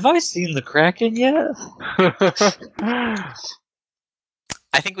 Tim, have I seen the Kraken yet?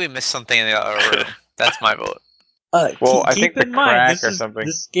 I think we missed something in the other room. That's my vote. Well, I keep think the in mind, crack or something.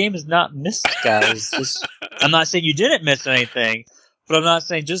 This game is not missed, guys. I'm not saying you didn't miss anything, but I'm not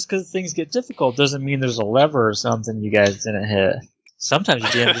saying just because things get difficult doesn't mean there's a lever or something you guys didn't hit. Sometimes you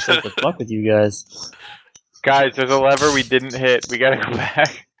DM just like to fuck with you guys. Guys, there's a lever we didn't hit. We gotta go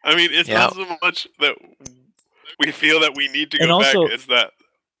back. I mean, it's not so much that we feel that we need to go And also- back, it's that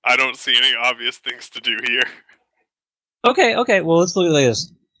I don't see any obvious things to do here. Okay, well, let's look at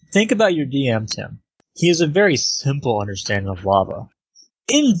this. Think about your DM, Tim. He has a very simple understanding of lava.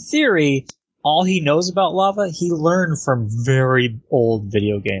 In theory, all he knows about lava, he learned from very old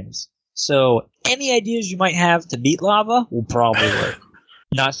video games. So, any ideas you might have to beat lava will probably work.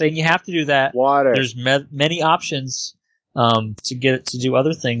 Not saying you have to do that. Water. There's many options. to get it to do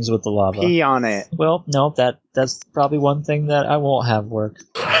other things with the lava. Pee on it. Well, no, that's probably one thing that I won't have work.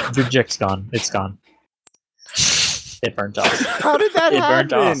 The jick's gone. It's gone. It burnt off. How did that happen?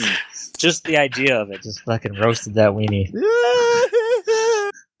 Burnt off. Just the idea of it just fucking roasted that weenie.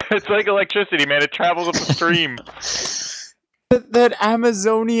 It's like electricity, man. It travels up the stream. That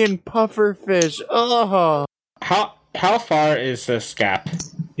Amazonian pufferfish. Oh. How far is this gap?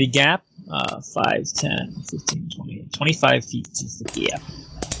 The gap, 5, 10, 15, 20, 25 feet is the gap.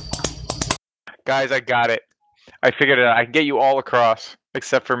 Guys, I got it. I figured it out. I can get you all across,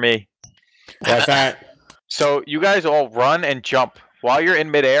 except for me. What's that? So you guys all run and jump. While you're in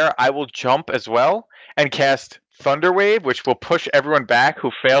midair, I will jump as well and cast Thunder Wave, which will push everyone back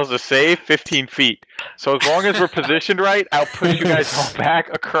who fails to save 15 feet. So as long as we're positioned right, I'll push you guys all back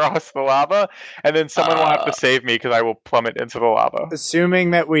across the lava, and then someone will have to save me because I will plummet into the lava.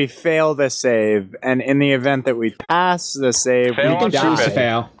 Assuming that we fail the save, and in the event that we pass the save, Fail we on die. Choose to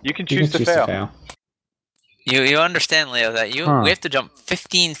fail. You can choose to fail. You understand, Leo, that we have to jump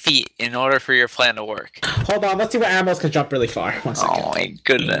 15 feet in order for your plan to work. Hold on, let's see what animals can jump really far. 1 second. Oh my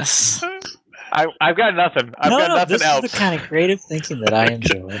goodness. I've got nothing. I've got nothing this else. is the kind of creative thinking that I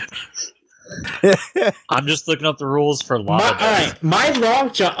enjoy. I'm just looking up the rules for lava. Alright, my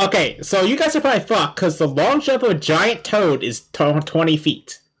long jump... Okay, so you guys are probably fucked, because the long jump of a giant toad is 20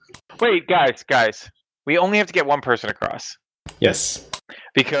 feet. Wait, guys. We only have to get one person across. Yes.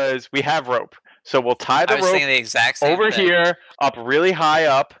 Because we have rope. So we'll tie the I was rope thinking the exact same over thing. here, up really high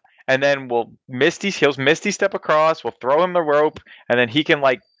up, and then he'll Misty step across, we'll throw him the rope, and then he can,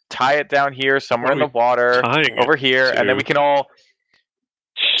 like, tie it down here somewhere in the water, over here, and then we can all...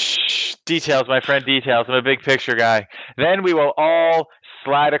 Shh, details, my friend, details. I'm a big picture guy. Then we will all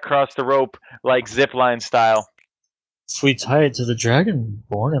slide across the rope like zipline style. If we tie it to the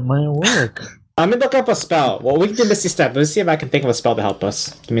Dragonborn, it might work. I'm gonna look up a spell. Well, we can do Misty Step. Let's see if I can think of a spell to help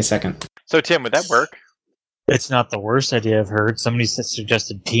us. Give me a second. So, Tim, would that work? It's not the worst idea I've heard. Somebody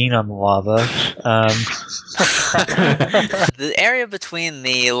suggested peeing on the lava. The area between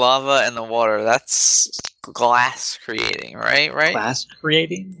the lava and the water, that's glass creating, right? Glass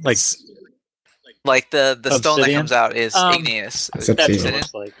creating? Like the stone that Obsidian? comes out is igneous. It's That's what it obsidian.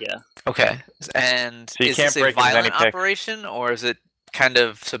 looks like, yeah. Okay. And So you is can't this a break it with any violent pick. operation, or is it kind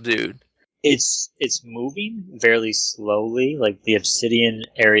of subdued? It's moving very slowly, like the obsidian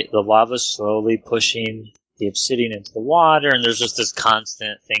area, the lava's slowly pushing the obsidian into the water, and there's just this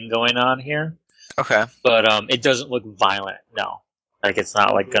constant thing going on here. Okay. But it doesn't look violent, no. Like, it's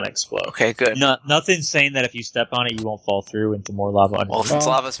not, like, gonna explode. Okay, good. Nothing's saying that if you step on it, you won't fall through into more lava Well, underneath. since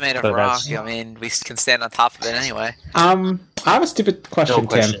lava's made of but rock, that's- I mean, we can stand on top of it anyway. I have a stupid question, No Tim.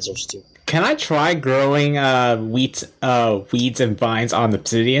 questions are stupid. Can I try growing weeds and vines on the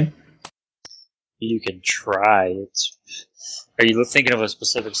obsidian? You can try. Are you thinking of a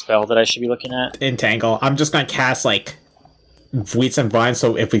specific spell that I should be looking at? Entangle. I'm just gonna cast like weeds and vines,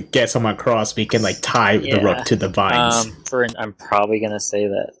 so if we get someone across, we can like tie the Yeah. rope to the vines. I'm probably gonna say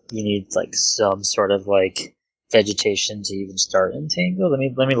that you need like some sort of like vegetation to even start entangle. Let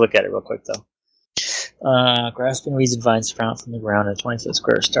me look at it real quick though. Grasping weeds and vines sprout from the ground in a 20-foot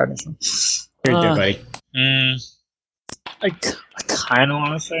square starting from. Here you go, buddy. I kind of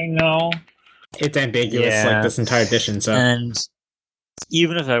want to say no. It's ambiguous Yeah. like this entire edition, so. And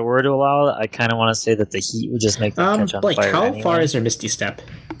even if I were to allow it, I kind of want to say that the heat would just make them catch on Blake, fire. how anyway. far is your Misty Step?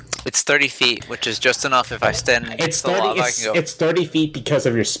 It's 30 feet, which is just enough if I stand It's next to the 30. lava. I can go It's 30 feet because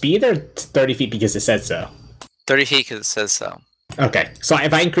of your speed, or 30 feet because it said so. 30 feet because it says so. Okay, so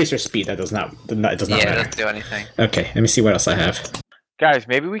if I increase your speed, that does not. It does not Yeah, it matter. doesn't do anything. Okay, let me see what else I have. Guys,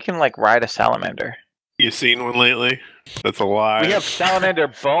 maybe we can, like, ride a salamander. You seen one lately? That's a lie. We have salamander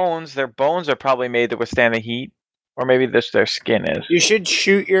bones. Their bones are probably made to withstand the heat. Or maybe their skin is. You should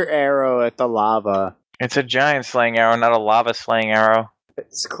shoot your arrow at the lava. It's a giant slaying arrow, not a lava slaying arrow.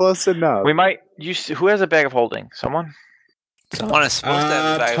 It's close enough. We might use... Who has a bag of holding? Someone? Someone is supposed to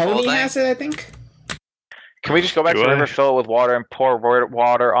have a bag of Tony holding. has it, I think. Can we just go back Do to the I? river, fill it with water, and pour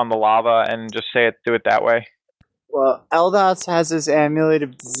water on the lava and just do it that way? Well, Eldas has this amulet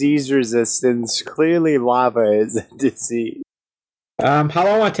of disease resistance. Clearly, lava is a disease. How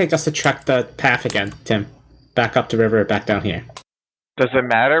long will it take us to trek the path again, Tim? Back up the river, back down here. Does it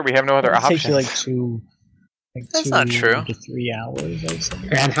matter? We have no other It'll take options. you like two. That's not true. To 3 hours. I'd say.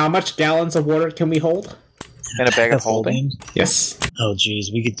 And how much gallons of water can we hold? In a bag of holding? Yes. Oh,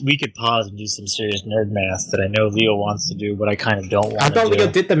 geez, we could pause and do some serious nerd math that I know Leo wants to do, but I kind of don't want I to thought do. Leo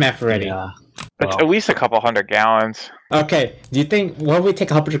did the math already. Yeah. It's Well, at least a couple 100 gallons. Okay, do you think, what if we take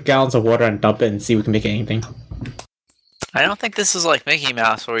 100 gallons of water and dump it and see if we can make anything? I don't think this is like Mickey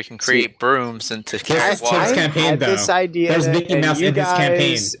Mouse where we can create brooms into carry Tim's water. campaign, had this though. idea, There's Mickey and Mouse you in his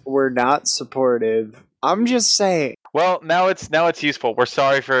campaign. guys were not supportive. I'm just saying. Well, now it's useful. We're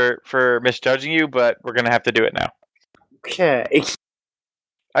sorry for misjudging you, but we're gonna have to do it now. Okay.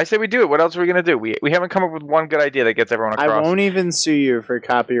 I say we do it. What else are we gonna do? We haven't come up with one good idea that gets everyone I across. won't even sue you for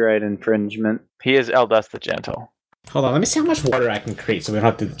copyright infringement. He is Eldust the Gentle. Hold on, let me see how much water I can create so we don't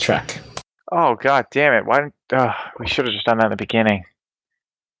have to do the trek. Oh god damn it! Why didn't we should have just done that in the beginning?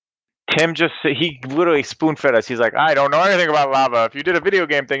 Tim he literally spoon fed us. He's like, I don't know anything about lava. If you did a video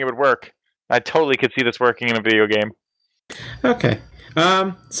game thing, it would work. I totally could see this working in a video game. Okay.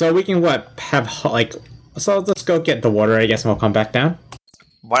 So we can so let's go get the water, I guess, and we'll come back down.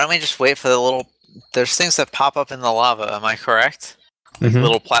 Why don't we just wait for the little... There's things that pop up in the lava, am I correct? Mhm.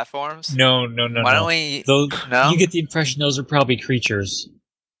 Little platforms? No. Why don't we... Those, No? You get the impression those are probably creatures.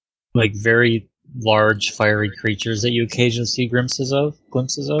 Like very large, fiery creatures that you occasionally see glimpses of.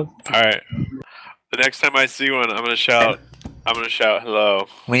 All right. The next time I see one, I'm gonna shout hello.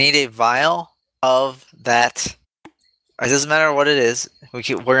 We need a vial of that... It doesn't matter what it is. We're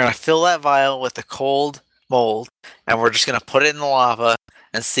going to fill that vial with the cold mold, and we're just going to put it in the lava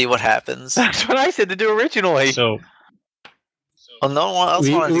and see what happens. That's what I said to do originally. So Well, no one else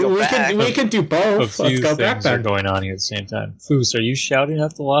wanted to go back. we can do a both. Let's few go back things are then. going on here at the same time. Foos, are you shouting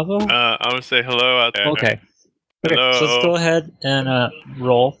at the lava? I'm gonna say hello out there. Okay. Hello. So let's go ahead and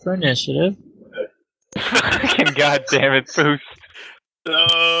roll for initiative. Fucking god damn it, Foos.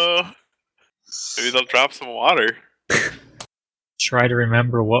 No. Maybe they'll drop some water. Try to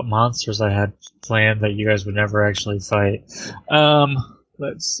remember what monsters I had planned that you guys would never actually fight.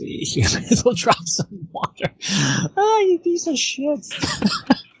 Let's see. They'll drop some water. You piece of shit.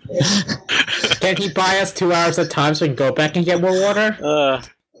 Can he buy us 2 hours at a time so we can go back and get more water?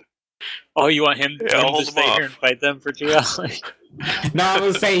 You want him, Yeah, I'll hold to him stay off. here and fight them for 2 hours? No, I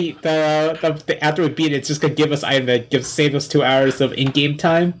was saying the after we beat it, it's just gonna give us save us 2 hours of in-game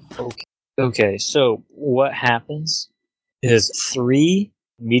time. Okay, so what happens is 3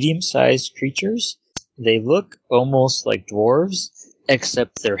 medium-sized creatures. They look almost like dwarves,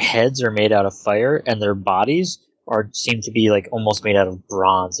 except their heads are made out of fire, and their bodies seem to be like almost made out of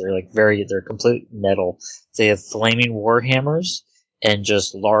bronze. They're complete metal. They have flaming war hammers and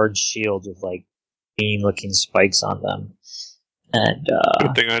just large shields with like beam-looking spikes on them. And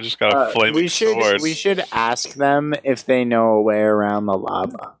Good thing I just got a flaming sword. We should ask them if they know a way around the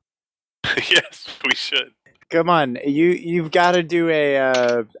lava. Yes, we should. Come on, you've got to do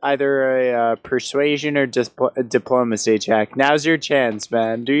either a persuasion or diplomacy check. Now's your chance,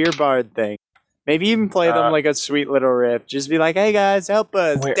 man. Do your bard thing. Maybe even play them like a sweet little riff. Just be like, "Hey guys, help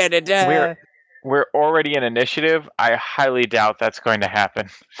us!" We're already in initiative. I highly doubt that's going to happen.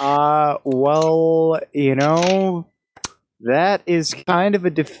 Well, that is kind of a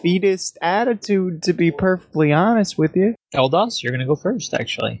defeatist attitude, to be perfectly honest with you. Eldos, you're gonna go first,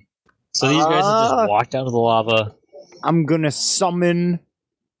 actually. So these guys have just walked out of the lava. I'm gonna summon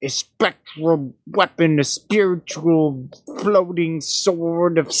a spectral weapon, a spiritual floating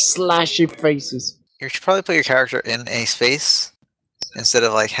sword of slashy faces. You should probably put your character in a space instead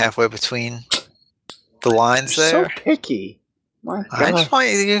of like halfway between the lines You're there. so picky. My I God. just want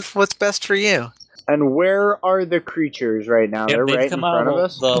you to do what's best for you. And where are the creatures right now? They're They've right in come front out of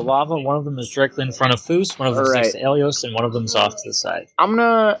us. the lava. One of them is directly in front of Foos, one of them is next to Elios, and one of them's off to the side. I'm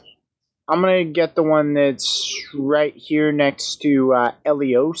gonna get the one that's right here next to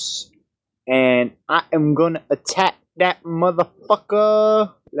Elios, and I am gonna attack that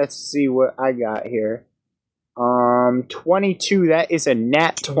motherfucker. Let's see what I got here. 22. That is a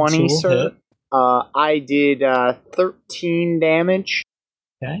nat 20, sir. Hit. I did 13 damage.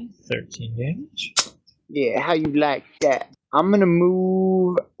 Okay, 13 damage. Yeah, how you like that? I'm gonna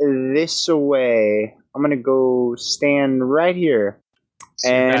move this away. I'm gonna go stand right here. So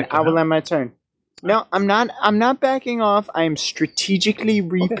you're And backing I will up? end my turn. No, I'm not backing off. I am strategically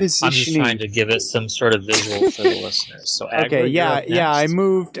repositioning. I'm just trying to give it some sort of visual for the listeners. So Agra, Okay, you're yeah. up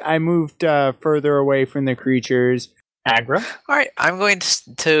next. I moved further away from the creatures. Agra. All right, I'm going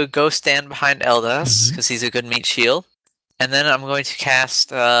to go stand behind Eldas because he's a good meat shield, and then I'm going to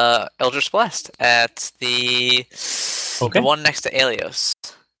cast Eldritch Blast at the one next to Elios.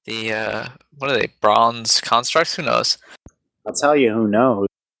 The what are they? Bronze constructs? Who knows? I'll tell you who knows.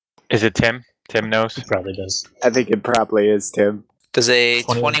 Is it Tim? Tim knows. He probably does. I think it probably is Tim. Does a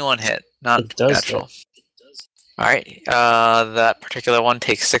 21. 21 hit? Not It does natural. All right, that particular one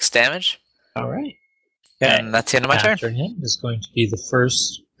takes 6 damage, All right. and that's the end of my turn. After him is going to be the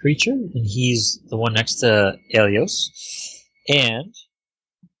first creature, and he's the one next to Elios. And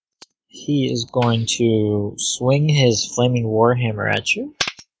he is going to swing his flaming warhammer at you.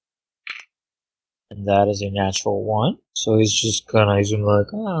 And that is a natural 1. So he's gonna be like,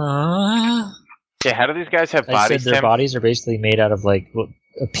 ah. Yeah, how do these guys have I bodies, said their Tim? bodies are basically made out of like what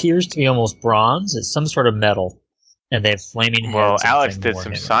appears to be almost bronze. It's some sort of metal. And they have flaming heads. Well, and Alex flaming did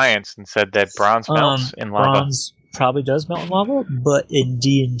some warhammers. science and said that bronze melts in lava. Bronze probably does melt in lava, but in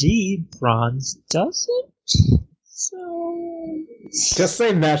D&D, bronze doesn't. So... Just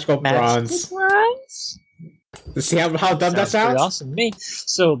say magical bronze. bronze? See how dumb that sounds? Pretty awesome to me.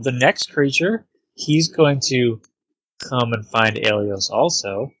 So the next creature, he's going to come and find Aelios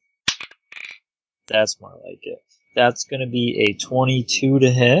also. That's more like it. That's going to be a 22 to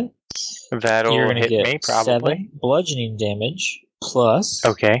hit. That'll You're going to hit get me, probably. 7 bludgeoning damage plus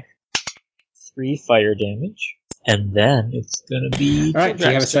Okay. 3 fire damage. And then it's going to be... Alright, do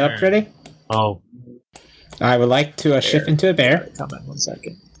you have it set up turn. ready? Oh, I would like to shift into a bear. comment 1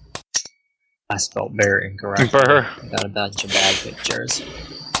 second. I spelled bear incorrectly. Burr. I got a bunch of bad pictures.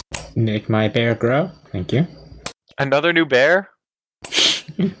 Make my bear grow. Thank you. Another new bear?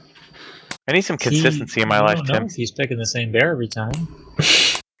 I need some consistency in my life, I don't know Tim. if he's picking the same bear every time.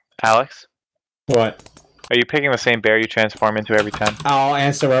 Alex, What? are you picking the same bear you transform into every time? I'll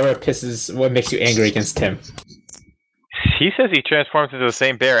answer what makes you angry against Tim. He says he transforms into the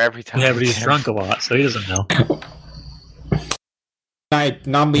same bear every time. Yeah, but he's drunk a lot, so he doesn't know.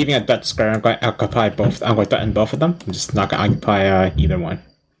 I'm leaving a Dutch square. I'm going to occupy both. I'm going to threaten both of them. I'm just not going to occupy either one.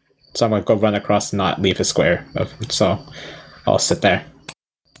 So I'm going to go run across and not leave a square. So I'll sit there.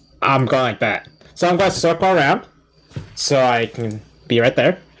 I'm going like that. So I'm going to circle around so I can be right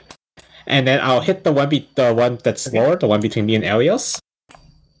there. And then I'll hit the one that's lower, the one between me and Aelios.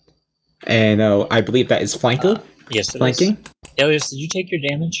 And I believe that is flanking. Yes, it Flanking. is. Aelios, did you take your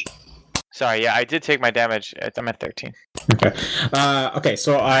damage? Sorry, yeah, I did take my damage. I'm at 13. Okay. Okay,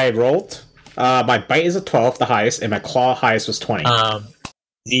 so I rolled. My bite is a 12, the highest, and my claw highest was 20.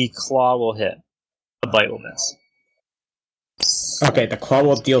 The claw will hit. The bite will miss. Okay, the claw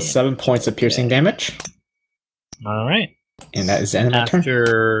will deal 7 points of piercing damage. Alright. And that is the end of my turn.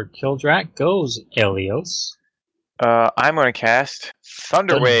 After Kildrak goes Aelios. I'm going to cast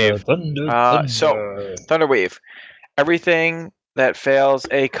Thunderwave. Thunder. So, Thunderwave. Everything that fails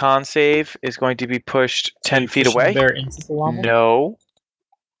a con save is going to be pushed 10 feet away. Bear into the lava? No.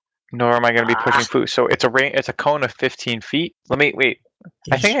 Nor am I going to be pushing food. So it's a cone of 15 feet. Wait.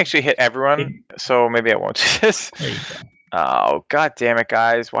 I think I actually hit everyone, so maybe I won't do this. There you go. Oh, god damn it,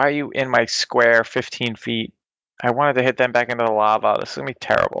 guys. Why are you in my square 15 feet? I wanted to hit them back into the lava. This is going to be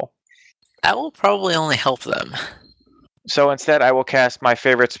terrible. That will probably only help them. So instead, I will cast my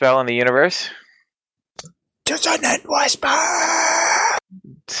favorite spell in the universe. Dissonant Whisper!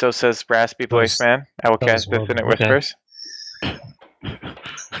 So says Raspy Voice Man. I will that was cast Dissonant horrible. Okay. Whispers.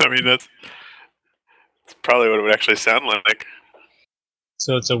 I mean, that's probably what it would actually sound like.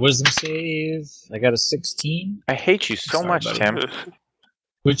 So it's a wisdom save. I got a 16. I hate you so Sorry, much, buddy. Tim.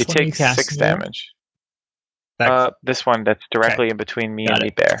 Which You one are you take casting 6 there? damage. Back- This one that's directly in between me Got and the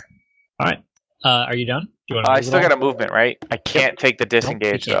it. bear. Alright. Are you done? Do you want to I still got a movement, right? I can't take the you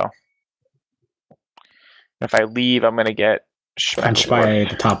disengage, can't. though. If I leave, I'm going to get Punched by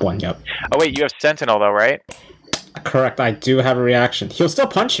the top one, yep. Oh, wait, you have Sentinel, though, right? Correct, I do have a reaction. He'll still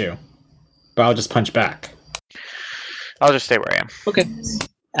punch you, but I'll just punch back. I'll just stay where I am. Okay.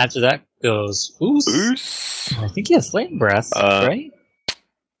 After that goes Foos. Oos. I think he has flame breath, right?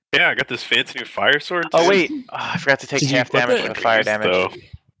 Yeah, I got this fancy new fire sword. Oh, too. wait. I forgot to take Did you half equip damage it? for the fire Use, damage. though.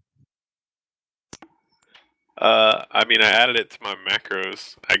 I mean, I added it to my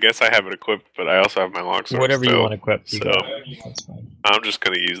macros. I guess I have it equipped, but I also have my longsword. Whatever you still, want to equip. You so- got. That's fine. I'm just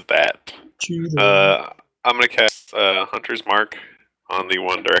gonna use that. Choose I'm gonna cast Hunter's Mark on the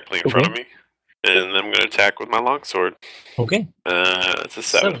one directly in front of me, and I'm gonna attack with my longsword. Okay. It's a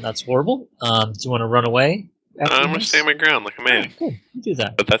 7. That's horrible. Do you want to run away? after I'm gonna this? stand my ground like a man. Good. You do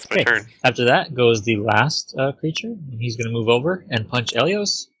that. But that's my Okay. turn. After that goes the last creature. And he's going to move over and punch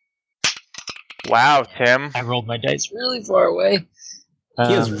Aelios. Wow, Tim. I rolled my dice really far away.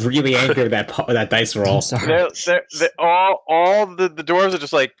 He is really angry with that dice roll. I'm sorry. All the dwarves are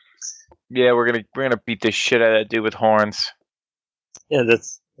just like, yeah, we're gonna beat the shit out of that dude with horns. Yeah,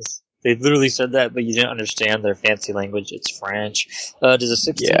 that's they literally said that, but you didn't understand their fancy language. It's French. Does a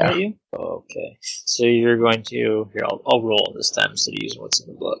 16 Yeah. hit you? Okay. So you're going to... Here, I'll roll this time instead of using what's in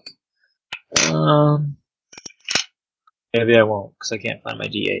the book. Maybe I won't, because I can't find my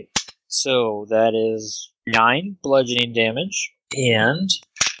D8. So that is 9 bludgeoning damage, and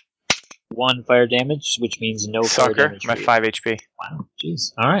 1 fire damage, which means no fire Sucker, damage. my for you. 5 HP. Wow,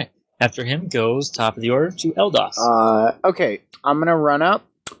 jeez. Alright. After him goes top of the order to Eldos. Okay, I'm gonna run up.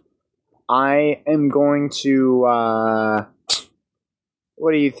 I am going to.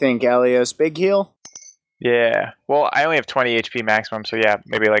 What do you think, Elios? Big heal? Yeah. Well, I only have 20 HP maximum, so yeah,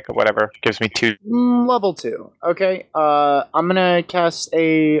 maybe like whatever gives me 2. Level 2. Okay. I'm gonna cast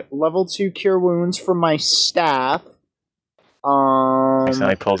a level 2 Cure Wounds from my staff. I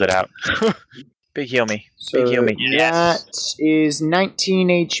accidentally pulled it out. Big heal me. So Big heal me. that is 19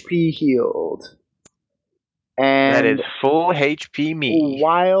 HP healed. And That is full HP me.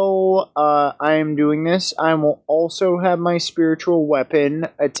 while I am doing this, I will also have my spiritual weapon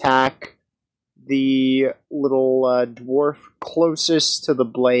attack the little dwarf closest to the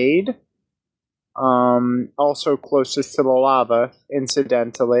blade. Also closest to the lava,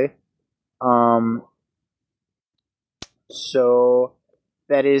 incidentally. So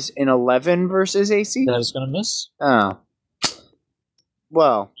that is an 11 versus AC? That is going to miss. Oh.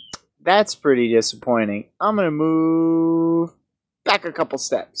 Well, that's pretty disappointing. I'm going to move back a couple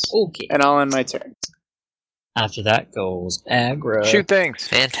steps. Okay. And I'll end my turn. After that goes aggro. Shoot things.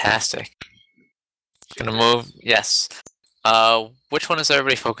 Fantastic. Gonna move. Yes. Which one is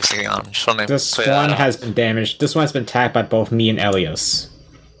everybody focusing on? Just want to This clear that one up. has been damaged. This one has been attacked by both me and Elios.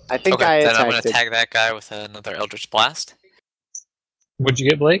 I think Okay, I then I'm gonna attacked it. tag that guy with another Eldritch Blast. What'd you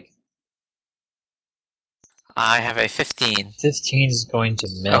get, Blake? I have a 15. 15 is going to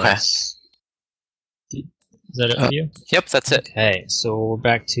miss. Is that it for you? Yep, that's it. Okay, so we're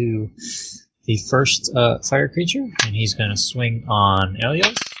back to the first fire creature, and he's going to swing on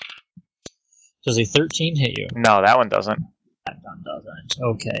Elios. Does a 13 hit you? No, that one doesn't. That one doesn't.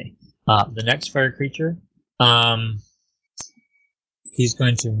 Okay. The next fire creature, he's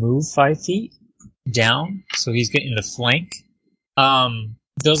going to move 5 feet down, so he's getting the flank.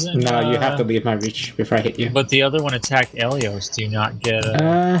 Doesn't No, you have to leave my reach before I hit you. But the other one attacked Elios. Do you not get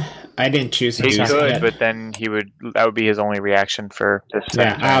I didn't choose to He use it could, yet. but then that would be his only reaction for this. Yeah,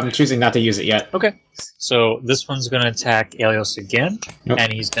 second turn. I'm choosing not to use it yet. Okay. So this one's going to attack Elios again, Nope.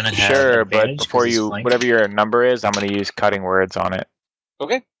 and he's going to have Sure, but advantage before 'cause he's you, flanked. whatever your number is, I'm going to use cutting words on it.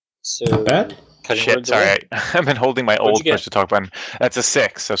 Okay. So Not bad. cutting Shit, words sorry. away. I've been holding my What'd old you get? push to talk button. That's a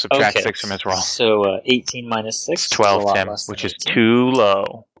 6, so subtract Okay. 6 from his roll. So 18 minus 6. It's is a 12, lot Tim, less than which is 18. too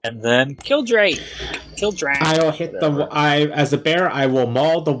low. And then Killdrake. Killdrake. I'll hit as a bear. I will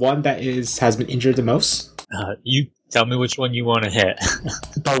maul the one that has been injured the most. You tell me which one you want to hit.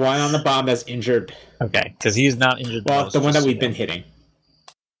 The one on the bottom that's injured. Okay, because he's not injured. Well, most, the one just that we've so been you know. hitting.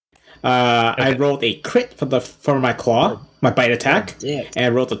 I rolled a crit for my claw, my bite attack, Dick. and I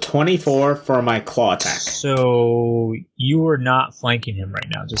rolled a 24 for my claw attack. So you are not flanking him right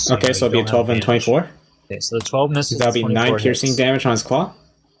now. Just so you Okay, know, so you it'll be a don't 12 have and advantage. 24. Okay, so the 12 misses. That'll be 24 9 piercing hits. damage on his claw.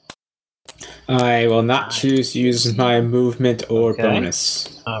 I will not choose to use my movement or Okay.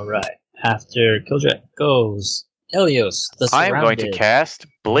 bonus. All right. After Killdrake goes Elios. The I am going to Surrounded. cast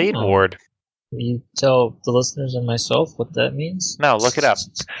Blade Oh. Ward. Will you tell the listeners and myself what that means? No, look it up.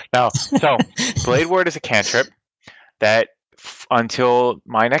 No, so Blade Ward is a cantrip that until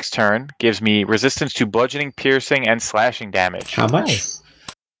my next turn gives me resistance to bludgeoning, piercing, and slashing damage. How much? Nice.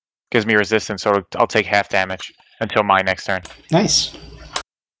 Gives me resistance, so I'll take half damage until my next turn. Nice. Did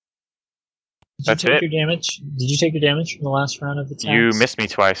That's you take it. your damage? Did you take your damage from the last round of the attacks? You missed me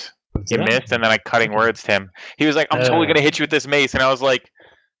twice. Did You I? missed, and then I cutting words to him. He was like, "I'm totally gonna hit you with this mace," and I was like,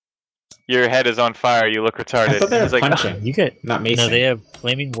 "Your head is on fire. You look retarded." I thought they He were was like, punching, You get not macing. no. They have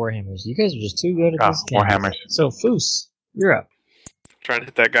flaming warhammers. You guys are just too good at "Oh, this game. Warhammers." So Foos, you're up. Trying to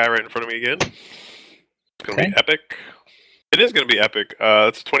hit that guy right in front of me again. It's gonna Okay. be epic. It is gonna be epic.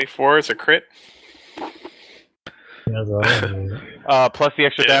 It's 24. It's a crit. You know, the- Plus the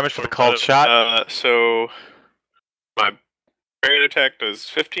extra Yeah, damage for the called shot. So my Barbarian attack does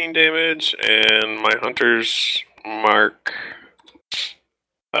 15 damage, and my Hunter's Mark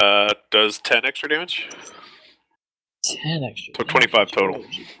does 10 extra damage. 10 extra. So 25 total.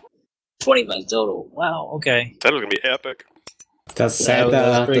 25 total. Wow. Okay. That was gonna be epic. Does That said, was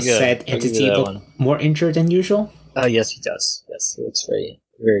the pretty good. said I'll give you entity that look one. more injured than usual? Yes, he does. Yes, he looks very,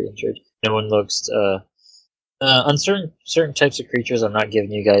 very injured. No one looks. On certain types of creatures, I'm not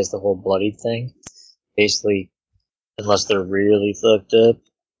giving you guys the whole bloodied thing. Basically, unless they're really fucked up.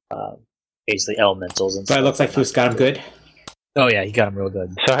 Basically, elementals and So stuff. it looks like Foos got him good. Oh yeah, he got him real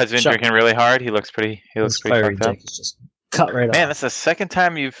good. So has been Shut- drinking really hard. He looks pretty. He looks His pretty fiery fucked up. dick is just cut right Man, off. that's the second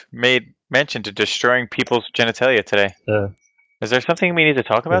time you've made mention to destroying people's genitalia today. Is there something we need to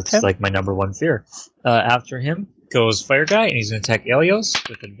talk about, It's Tim? like my number one fear. After him goes Fire Guy, and he's going to attack Elios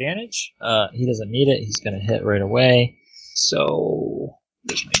with advantage. He doesn't need it. He's going to hit right away. So,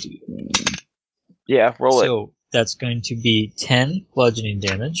 where's my dude? Yeah, roll it. So that's going to be 10 bludgeoning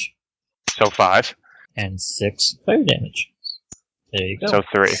damage So 5. and 6 fire damage. There you go. So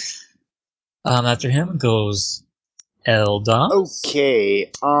 3. After him goes Eldos.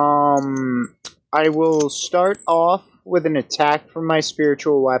 Okay. I will start off with an attack from my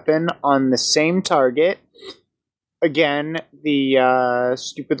spiritual weapon on the same target. Again, the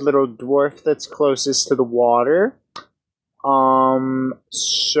stupid little dwarf that's closest to the water.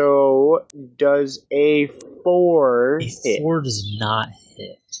 So does a 4 hit? 4 does not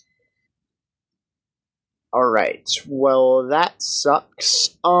hit. Alright, well that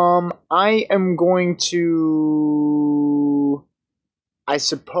sucks. I am going to, I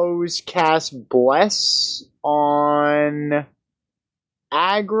suppose, cast Bless on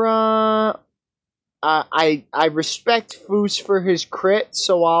Agra. I respect Foos for his crit,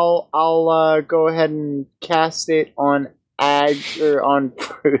 so I'll go ahead and cast it on on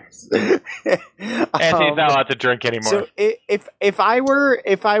Foos. Anthony's not allowed to drink anymore. So if I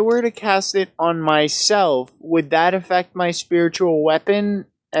were to cast it on myself, would that affect my spiritual weapon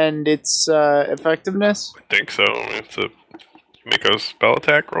and its effectiveness? I think so. It's a make a spell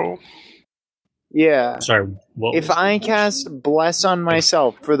attack roll. Yeah. Sorry, what If was I that? cast Bless on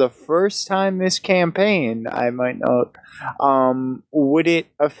myself for the first time this campaign, I might not. Would it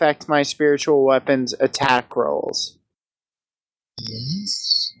affect my spiritual weapon's attack rolls?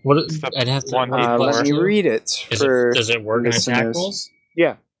 Yes. What? It's the I'd have to. one what D4. Let me read it for. Does it work in attack listeners. rolls?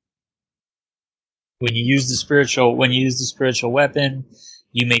 Yeah. When you use the spiritual weapon,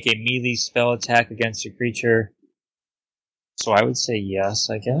 you make a melee spell attack against a creature. So I would say yes,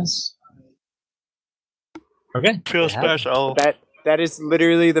 I guess. Okay. Feel it happens. special. That is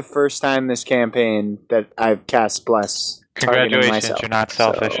literally the first time this campaign that I've cast Bless. targeting Congratulations, myself, you're not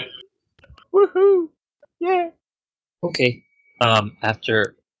selfish. so- Woohoo! Yeah. Okay.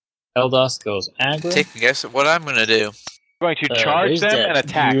 After Eldos goes Agra. Take a guess at what I'm gonna do. You're going to charge he's them dead. and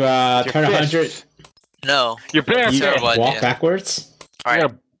attack. You with your turn 100. fists. No. You're bare You Terrible fist. walk idea. backwards. All You're right.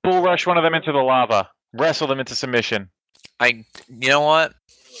 gonna bull rush one of them into the lava, wrestle them into submission. You know what?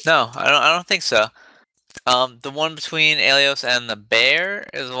 No, I don't think so. The one between Aelios and the bear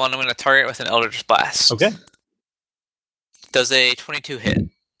is the one I'm going to target with an Eldritch Blast. Okay. Does a 22 hit?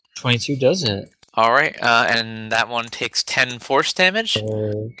 22 does it. All right, and that one takes 10 force damage,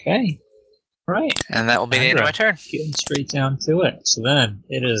 Okay. Right. and that will be the end of my turn. Getting straight down to it. So then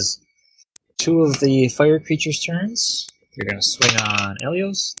it is 2 of the fire creatures' turns. You're going to swing on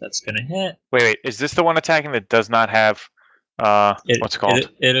Elios. That's going to hit. Wait, is this the one attacking that does not have what's it called? It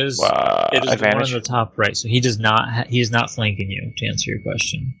is. It is the one advantage? on the top right. So he does not. He is not flanking you. To answer your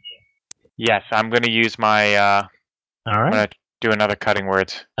question. Yes, I'm going to use my. All I'm right. going to do another cutting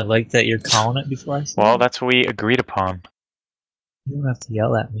words. I like that you're calling it before I say Well, it. that's what we agreed upon. You don't have to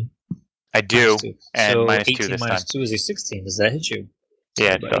yell at me. I do, -2. and so -2 18 this minus time. 2 is a 16. Does that hit you?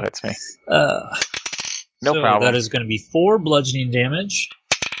 Yeah, it still hits me. No so problem. That is going to be 4 bludgeoning damage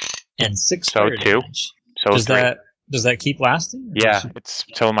and 6 So fire 2. damage. So Does 3. does that keep lasting? Or Yeah, does it- it's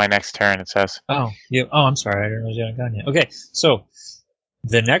till my next turn. It says. Oh, yeah. Oh, I'm sorry. I didn't realize you hadn't gone yet. Okay, so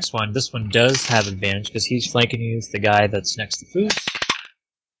the next one, this one does have advantage because he's flanking you with the guy that's next to Foos.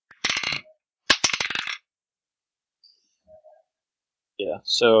 Yeah,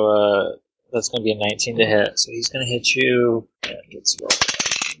 so that's going to be a 19 to hit. So he's going to hit you. And gets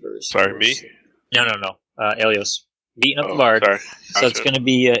Sorry, me? No. Elios. Beating up the Oh, bard. sorry. So it's going to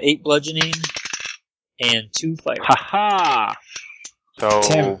be 8 bludgeoning and 2 fire. Ha So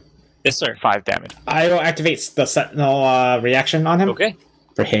Tim. Yes, sir. 5 damage. I will activate the Sentinel reaction on him Okay.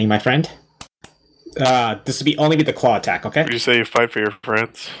 for hitting my friend. This will only be the claw attack, okay? Would you say you fight for your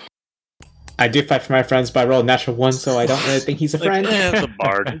friends? I do fight for my friends, but I rolled a natural 1, so I don't really think he's a friend. the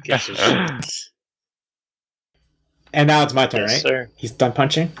bard. Who gives a shit? And now it's my turn, Yes, right? sir. He's done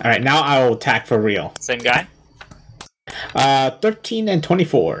punching. All right, now I will attack for real. Same guy. 13 and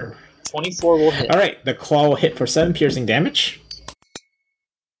 24. 24 will hit. All right, the claw will hit for 7 piercing damage.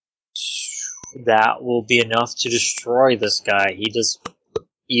 That will be enough to destroy this guy.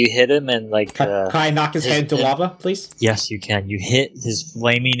 You hit him and like. Can I knock his his- head into lava, please? Yes, you can. You hit his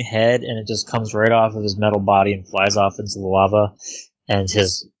flaming head, and it just comes right off of his metal body and flies off into the lava. And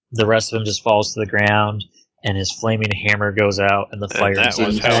the rest of him just falls to the ground, and his flaming hammer goes out, and the And fire that is was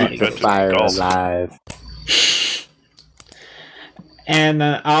his how body. he The invented fire golf. alive. And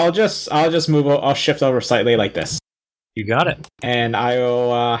I'll just move. I'll shift over slightly like this, You got it. and I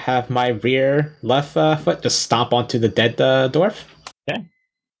will have my rear left foot just stomp onto the dead dwarf.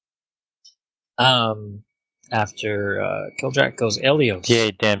 After Killjack goes Elios.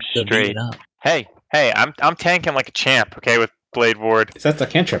 Yeah, damn The straight. beating up. Hey, I'm tanking like a champ, okay, with Blade Ward. Is that the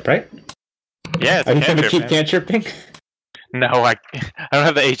cantrip, right? Yeah, it's Are a you going to cantrip. keep man. cantripping? No, I don't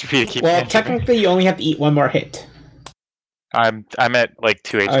have the HP to keep Well, cantripping. technically, you only have to eat 1 more hit. I'm at like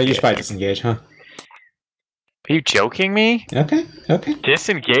 2 HP. Oh, you should probably disengage, huh? Are you joking me? Okay.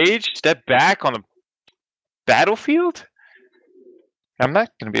 Disengage? Step back on the battlefield? I'm not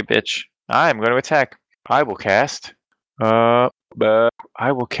going to be a bitch. I'm going to attack. I will cast.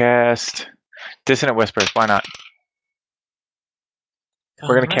 Dissonant Whispers. Why not?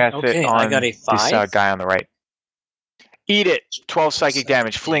 We're going to cast it on I got a 5. this guy on the right. Eat it! 12 psychic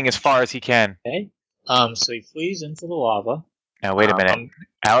damage, fleeing as far as he can. Okay. So he flees into the lava. Now, wait a minute.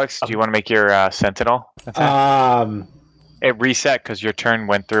 Alex, do you want to make your Sentinel attack? It reset because your turn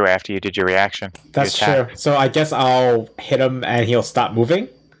went through after you did your reaction. That's true. So I guess I'll hit him and he'll stop moving?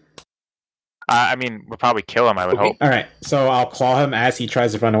 I mean, we'll probably kill him, I would hope. Alright, so I'll claw him as he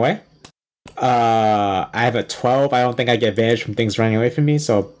tries to run away. I have a 12. I don't think I get advantage from things running away from me,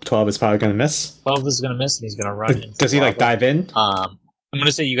 so 12 is probably going to miss. 12 is going to miss, and he's going to run into Does he, lava. dive in? I'm going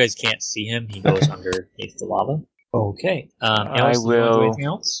to say you guys can't see him. He goes underneath the lava. Okay. I Alex, do you want to do will- anything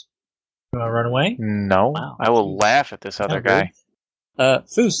else? You want to run away? No. Wow. I will laugh at this other guy.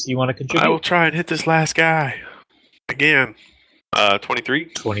 Foos, you want to contribute? I will try and hit this last guy. Again. 23.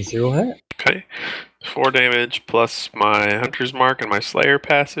 23 will hit. Okay. 4 damage plus my Hunter's Mark and my Slayer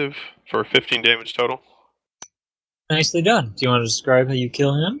passive for 15 damage total. Nicely done. Do you want to describe how you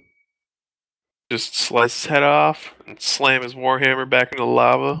kill him? Just slice his head off and slam his Warhammer back into the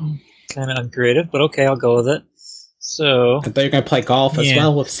lava. Kind of uncreative, but okay, I'll go with it. So, I thought you were going to play golf as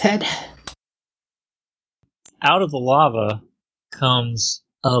well with his head. out of the lava comes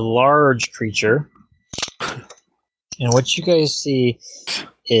a large creature. And what you guys see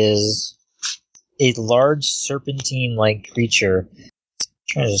is a large serpentine-like creature. I'm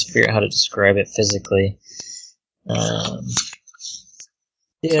trying to just figure out how to describe it physically. Yeah,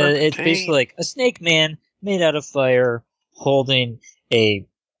 it's basically like a snake man made out of fire, holding a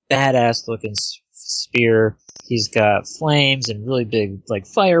badass-looking spear. He's got flames and really big, like,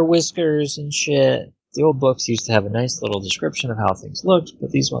 fire whiskers and shit. The old books used to have a nice little description of how things looked,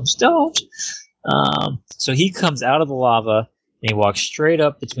 but these ones don't. So he comes out of the lava, and he walks straight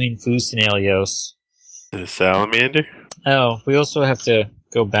up between Foos and Elios. The salamander? Oh, we also have to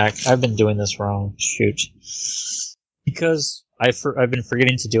go back. I've been doing this wrong. Shoot. Because I've been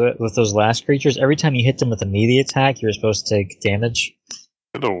forgetting to do it with those last creatures. Every time you hit them with a melee attack, you're supposed to take damage.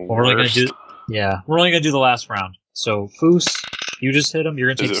 You're the We're only worst. we're only gonna do the last round. So Foos, you just hit him.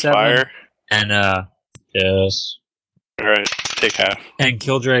 You're gonna Is take it 7. fire? And yes. Alright, take half. And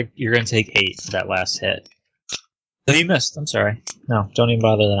Killdrake, you're gonna take 8 for that last hit. Oh, you missed. I'm sorry. No, don't even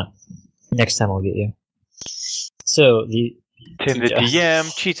bother that. Next time I'll get you. So Tim the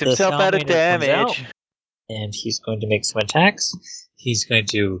DM cheats himself out of salamander comes damage. out, and he's going to make some attacks. He's going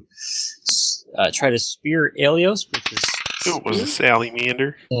to try to spear Elios with his Ooh, was it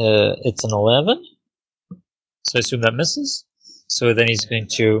salamander? it's an 11. So I assume that misses. So then he's going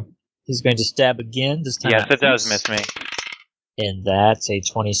to stab again. This time Yes, at it does Foos. miss me. And that's a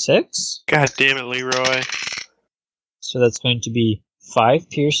 26. God damn it, Leroy. So that's going to be 5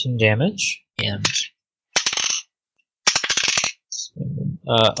 piercing damage and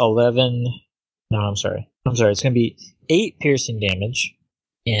 11. No, I'm sorry. It's going to be 8 piercing damage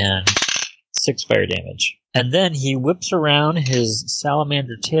and 6 fire damage. And then he whips around his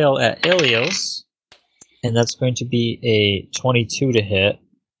salamander tail at Elios, and that's going to be a 22 to hit.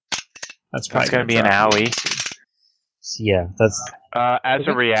 That's That's going to be an drop. owie. So yeah, that's As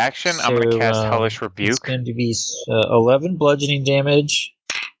a reaction, I'm going to cast Hellish It's Rebuke. going to be 11 bludgeoning damage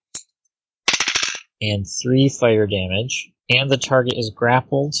and 3 fire damage. And the target is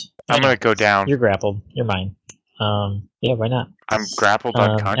grappled. I'm going to go down. You're grappled. You're mine. Yeah, why not? I'm grappled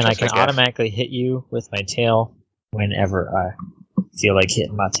unconscious, and I can guess. automatically hit you with my tail whenever I feel like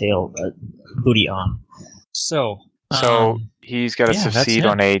hitting my tail booty on. So he's got to yeah, that's succeed it.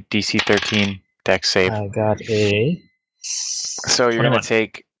 on a DC 13 dex save. I got a... So you're going 21. to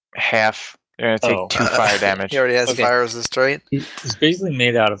take half. You're going to take Oh. 2 fire damage. He already has Okay. fire resist, right? He's basically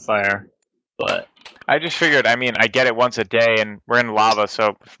made out of fire, but... I just figured, I get it once a day, and we're in lava,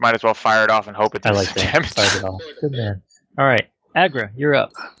 so might as well fire it off and hope it I does like that. damage. Fight it all. Good man. Alright, Agra, you're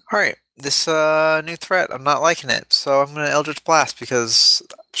up. Alright, this new threat, I'm not liking it, so I'm going to Eldritch Blast because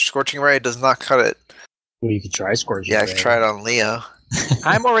Scorching Ray does not cut it. Well, you could try Scorching Yeah, I Ray. can try it on Leo.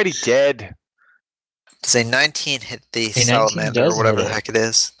 I'm already dead. Does a 19 hit the 19 salamander does or whatever hit the it. heck it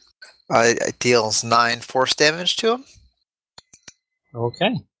is? It deals 9 force damage to him.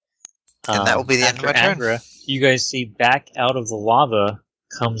 Okay. And that will be the end of after my turn. Agra, you guys see back out of the lava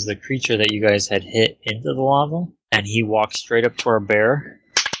comes the creature that you guys had hit into the lava, and he walks straight up to our bear,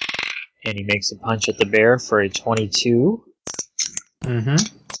 and he makes a punch at the bear for a 22. Mm-hmm.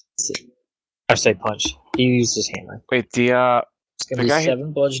 I say punch. He used his hammer. Wait, It's going to The be guy-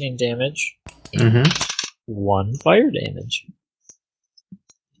 7 bludgeoning damage, Mm-hmm. 1 fire damage.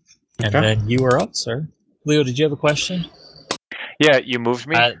 And Okay. then you are up, sir. Leo, did you have a question? Yeah, you moved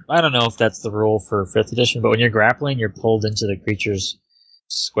me. I don't know if that's the rule for 5th edition, but when you're grappling, you're pulled into the creature's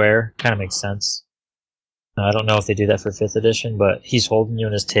square. Kind of makes sense. I don't know if they do that for 5th edition, but he's holding you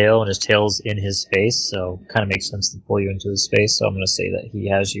in his tail, and his tail's in his space, so kind of makes sense to pull you into his space, so I'm going to say that he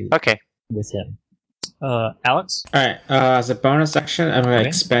has you Okay. with him. Alex? Alright, as a bonus action, I'm going to Okay.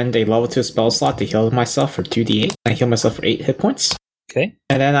 expend a level 2 spell slot to heal myself for 2d8. I heal myself for 8 hit points. Okay.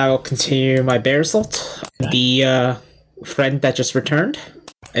 And then I will continue my bear assault. Okay. The friend that just returned.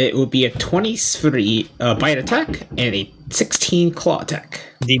 It would be a 23 bite attack and a 16 claw attack.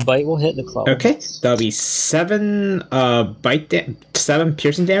 The bite will hit the claw. Okay, that'll be 7 7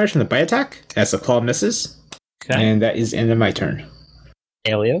 piercing damage from the bite attack as the claw misses. Okay. And that is the end of my turn.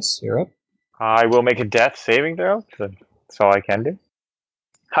 Alios, you're up. I will make a death saving throw. That's all I can do.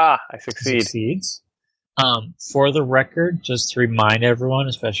 Ha! I succeed. Succeeds. For the record, just to remind everyone,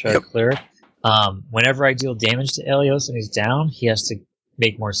 especially our cleric, whenever I deal damage to Alios and he's down, he has to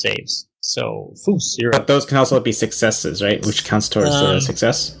make more saves. So, Foos, you're But up. those can also be successes, right? Which counts towards the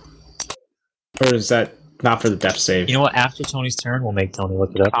success? Or is that not for the death save? You know what? After Tony's turn, we'll make Tony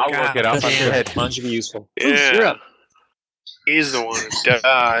look it up. I'll look it up. That's on good. your head. Mine should be useful. Foos, Yeah. you're up. He's the one who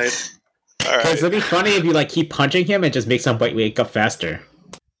died. All Because right. it'd be funny if you like keep punching him and just make some bite wake up faster.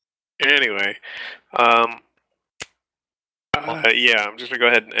 Anyway, yeah, I'm just gonna go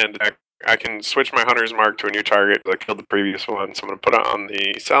ahead and I can switch my hunter's mark to a new target. I killed the previous one, so I'm gonna put it on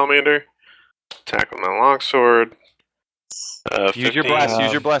the salamander. Attack with my longsword. Use your 15. blast.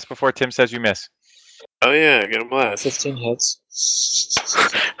 Use your blast before Tim says you miss. Oh yeah, get a blast. 15 hits.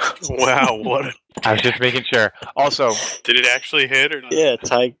 Wow, what? I was just making sure. Also, Did it actually hit or not? Yeah,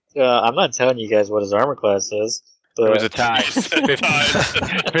 Ty. I'm not telling you guys what his armor class is. But it was a tie. You said tie.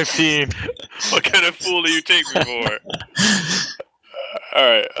 15. What kind of fool do you take me for?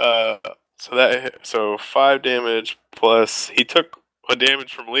 All right. So 5 damage plus he took a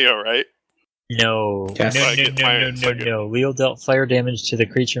damage from Leo, right? No. Yes. I get fire, so I get- No. Leo dealt fire damage to the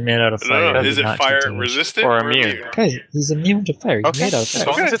creature made out of fire. No, He is did it not take fire damage. resistant Or or immune? Guys, he's immune to fire. He's Okay. made out of As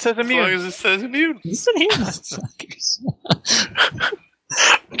fire. long as it says As long immune. as it says immune. Listen here, motherfuckers.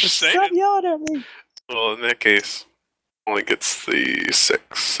 I'm just saying. Stop yelling at me. Well, in that case, only gets the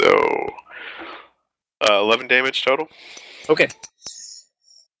 6, so 11 damage total. Okay.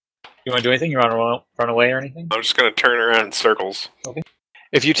 You want to do anything? You want to run away or anything? I'm just gonna turn around in circles.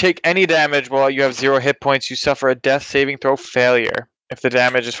 If you take any damage while you have 0 hit points, you suffer a death saving throw failure. If the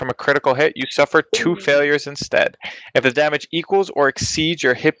damage is from a critical hit, you suffer 2 failures instead. If the damage equals or exceeds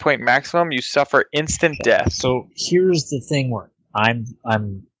your hit point maximum, you suffer instant death. So here's the thing where I'm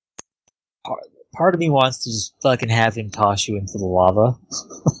part of me wants to just fucking have him toss you into the lava.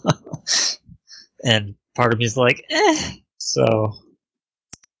 And part of me is like, so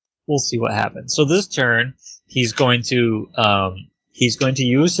we'll see what happens. So this turn, he's going to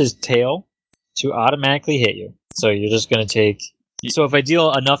use his tail to automatically hit you. So you're just going to take. So if I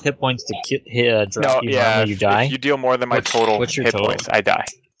deal enough hit points to drop you, normally you die. If you deal more than my total what's your hit total? points, I die.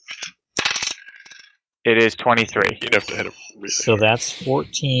 It is 23. You'd have to hit him. So that's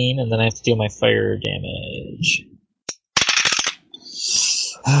 14, and then I have to deal my fire damage.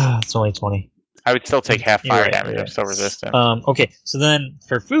 It's only 20. I would still take half You're fire right, damage. you're I'm right. still resistant. Okay, so then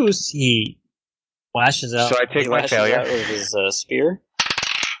for Foos, he lashes out. So I take he my lashes failure. out with his spear,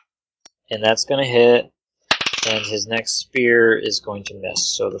 and that's going to hit. And his next spear is going to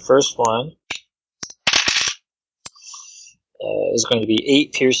miss. So the first one is going to be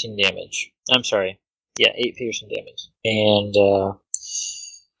 8 piercing damage. I'm sorry. Yeah, 8 piercing damage. And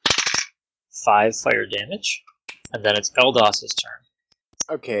 5 fire damage. And then it's Eldos's turn.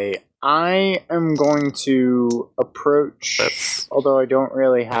 Okay, I am going to approach, although I don't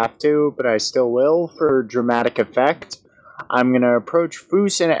really have to, but I still will for dramatic effect. I'm going to approach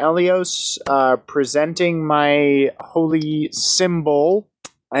Foos and Elios, presenting my holy symbol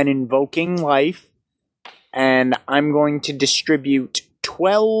and invoking life, and I'm going to distribute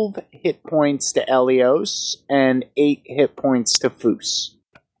 12 hit points to Elios and 8 hit points to Foos.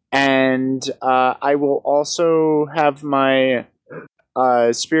 And I will also have my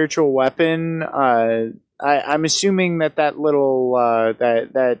spiritual weapon. I'm assuming that little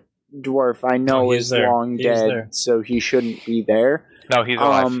that dwarf I know Oh, he's is there. long He's dead, there. so he shouldn't be there. No, he's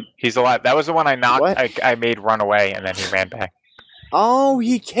alive. He's alive. That was the one I knocked. What? I made run away, and then he ran back. Oh,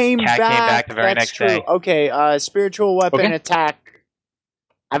 he came Cat back. came back the very That's next true. day. Okay, spiritual weapon Okay. attack.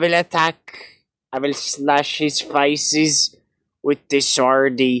 I will attack. I will slash his faces with the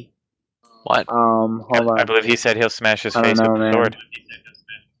swordy. What? Hold on. I believe he said he'll smash his I don't face know, with the man. sword.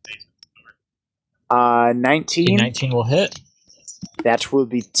 19. 19 will hit. That will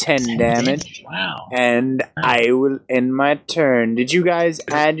be 10 damage. Wow. And I will end my turn. Did you guys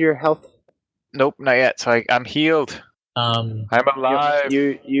add your health? Nope, not yet. So I'm healed. I'm alive.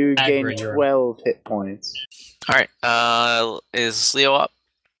 You gain Agra, you're- 12 hit points. Alright, is Leo up?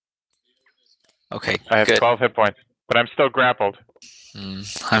 Okay, I have good. 12 hit points, but I'm still grappled.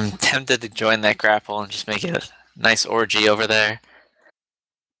 I'm tempted to join that grapple and just make it a nice orgy over there.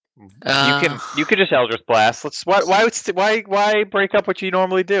 You could just Eldritch Blast. Why break up what you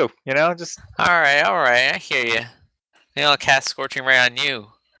normally do? You know, just Alright, I hear you. Maybe I'll cast Scorching Ray on you.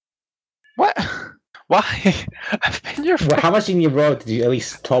 what? Why? I've been your friend. Well, how much do you need to roll to do at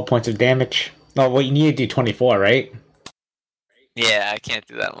least 12 points of damage? No, well, you need to do 24, right? Yeah, I can't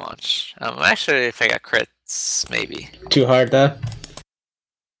do that much. Actually, if I got crits, maybe. Too hard, though?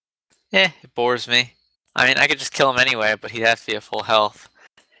 Yeah, it bores me. I mean, I could just kill him anyway, but he'd have to be at full health.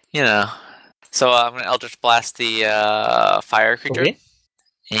 You know. So I'm going to Eldritch Blast the fire creature. Okay.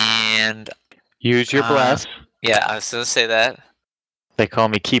 And, Use your bless. yeah, I was going to say that. They call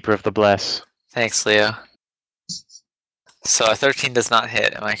me Keeper of the Bless. Thanks, Leo. So a 13 does not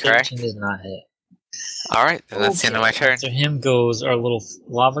hit, am I correct? 13 does not hit. Alright, then that's the end of my turn. After him goes our little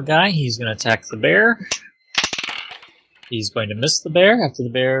lava guy. He's going to attack the bear. He's going to miss the bear. After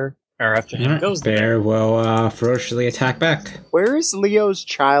him goes the bear. Bear will ferociously attack back. Where is Leo's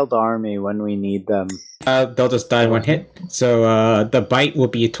child army when we need them? They'll just die in one hit. So the bite will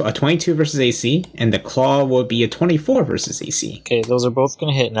be a 22 versus AC, and the claw will be a 24 versus AC. Okay, those are both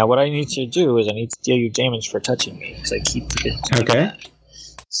going to hit. Now, what I need to do is I need to deal you damage for touching me, because I keep forgetting to do Okay. that.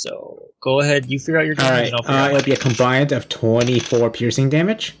 So, go ahead, you figure out your All damage, right. and I'll figure out It'll be a combined of 24 piercing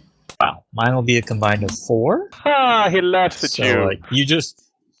damage. Wow. Mine will be a combined of 4. Ah, he laughs at So, you.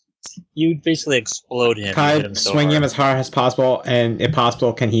 you basically explode him. You hit Tide, him so swing him hard. as hard as possible, and if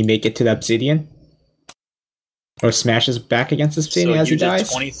possible, can he make it to the obsidian? Or smashes back against the obsidian as you he did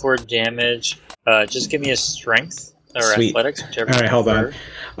dies? 24 damage. Just give me a strength or Sweet. athletics, whichever. All right, you hold prefer.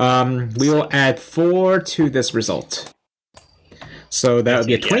 on. We will add 4 to this result. So that would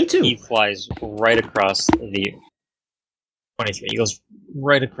be a 22. He flies right across the 23. He goes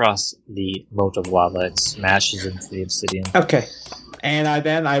right across the moat of lava and smashes into the obsidian. Okay. And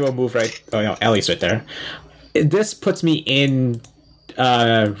then I will move right... Oh, no, Ellie's right there. This puts me in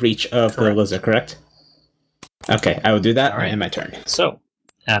reach of the lizard, correct? Okay, I will do that All right. and end my turn. So,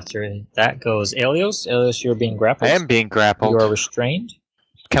 after that goes Aelios. Aelios, you're being grappled. I am being grappled. You are restrained.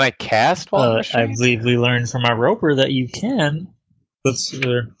 Can I cast while I'm I restrained? believe we learned from our roper that you can.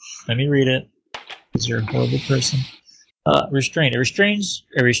 Let me read it. Because you're a horrible person. Restrained. A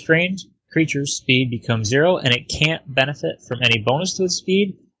restrained creature's speed becomes 0, and it can't benefit from any bonus to its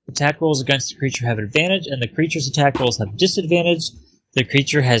speed. Attack rolls against the creature have advantage, and the creature's attack rolls have disadvantage. The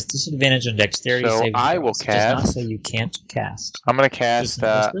creature has disadvantage on dexterity So saving I will throws. It does not cast- say you can't cast. I'm going to cast... Just in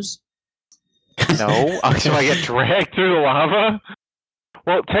whispers? No. So I get dragged through the lava?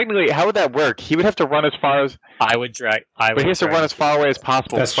 Well, technically, how would that work? He would have to run as far as... I would drag. But he has to run as far away as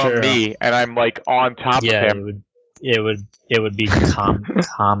possible That's from true. me, and I'm, like, on top Yeah, of him. it would be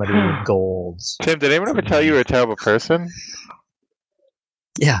comedy gold. Tim, did anyone ever tell you you're a terrible person?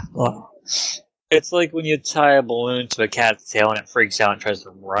 Yeah, well, it's like when you tie a balloon to a cat's tail and it freaks out and tries to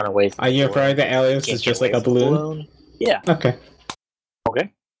run away from Are you the referring to Elios Can't as just get like a away from the balloon? Yeah. Okay.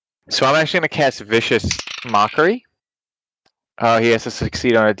 Okay. So I'm actually going to cast Vicious Mockery. He has to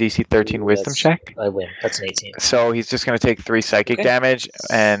succeed on a DC 13 Wisdom That's- check. I win. That's an 18. So he's just going to take 3 psychic Okay. damage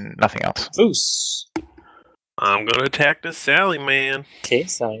and nothing else. Foos. I'm gonna attack this Sally man. Okay,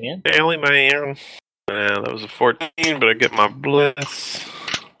 Sally Man. Sally man. That was a 14, but I get my bliss.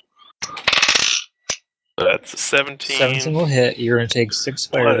 That's a 17. 17 will hit. You're going to take 6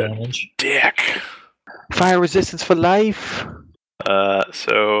 fire What? damage. Dick. Fire resistance for life.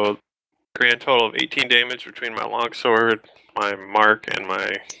 So grand total of 18 damage between my longsword, my mark, and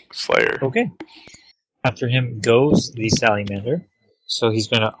my slayer. Okay. After him goes the Salamander. So he's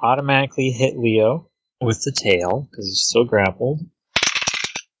going to automatically hit Leo with the tail, because he's still grappled.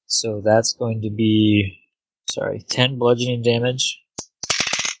 So that's going to be, 10 bludgeoning damage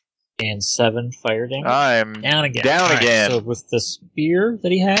and 7 fire damage. I'm Down again. down All right, again. so with the spear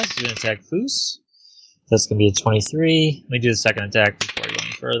that he has, he's going to attack Foos. That's going to be a 23. Let me do the second attack before I go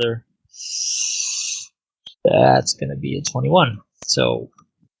any further. That's going to be a 21. So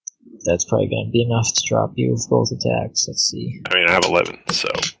that's probably going to be enough to drop you with both attacks. Let's see. I mean, I have 11, so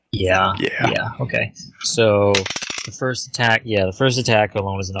Yeah. Yeah. Yeah, okay. So the first attack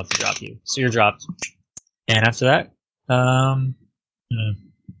alone is enough to drop you. So you're dropped. And after that,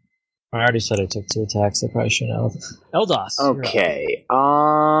 I already said I took 2 attacks. I probably shouldn't have. Eldos. Okay.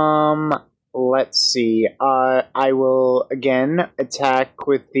 Let's see. I will again attack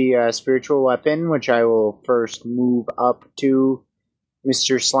with the spiritual weapon, which I will first move up to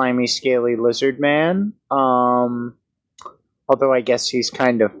Mr. Slimy Scaly Lizard Man. Although I guess he's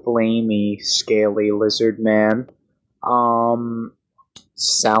kind of flamey, scaly lizard man.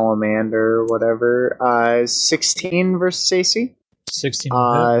 Salamander, whatever. 16 versus AC. 16.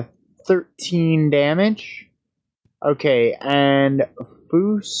 13 damage. Okay, and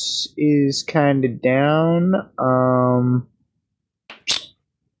Foos is kind of down.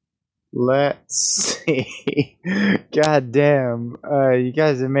 Let's see. God damn. You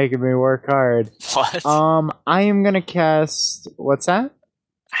guys are making me work hard. What? I am gonna cast... What's that?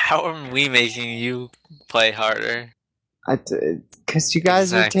 How are we making you play harder? Because you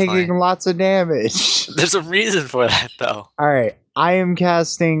guys are taking lots of damage. There's a reason for that, though. Alright, I am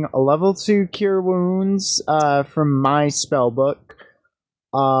casting a level 2 Cure Wounds from my spellbook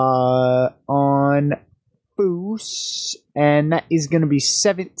on Foos, and that is going to be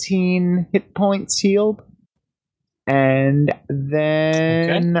 17 hit points healed. And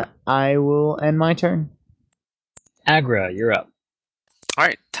then I will end my turn. Agra, you're up.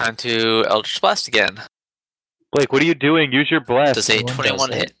 Alright, time to Eldritch Blast again. Blake, what are you doing? Use your blast. Does a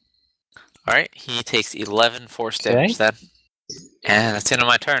 21 hit. Alright, he takes 11 force damage then. And that's the end of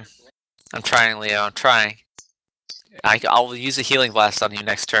my turn. I'm trying, Leo, I'm trying. I'll use a healing blast on you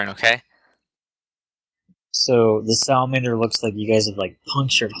next turn, okay? So the salamander looks like you guys have like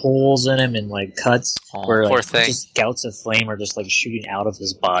punctured holes in him and like cuts where poor like thing. just gouts of flame are just like shooting out of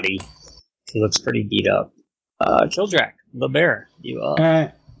his body. He looks pretty beat up. Kildrak, the bear, you up?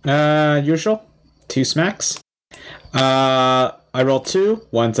 Usual 2 smacks. I rolled 2.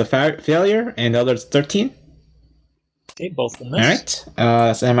 One's a failure, and the other's 13. Okay, both of them All miss. right.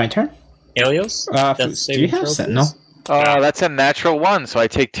 That's my turn. Elios, Do you have Sentinel? Oh, that's a natural 1, so I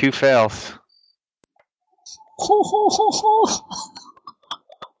take 2 fails.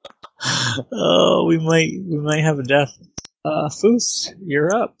 Oh, we might have a death. Foos,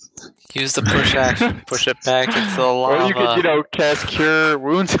 you're up. Use the push action, push it back into the lava. Or you could, cast Cure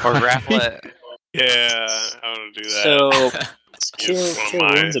Wounds or grapple it. Yeah, I want to do that. So, cure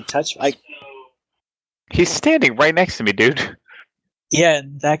wounds a touch. He's standing right next to me, dude. Yeah,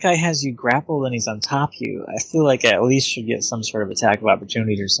 that guy has you grappled and he's on top of you. I feel like I at least should get some sort of attack of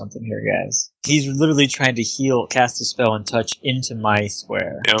opportunity or something here, guys. He's literally trying to cast a spell and touch into my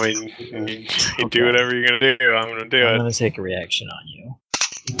square. I mean, you do whatever you're going to do. I'm going to do it. I'm going to take a reaction on you.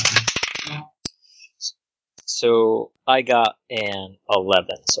 So, I got an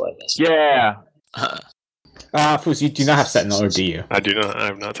 11, so I missed. Yeah. Foos, you do not have Sentinel, or do you? I do not. I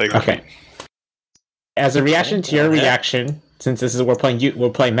have not taken Okay. As a reaction to your reaction, since this is we're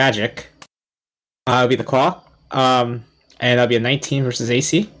playing magic, it'll be the claw, and that'll be a 19 versus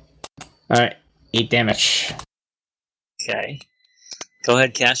AC. All right, 8 damage. Okay. Go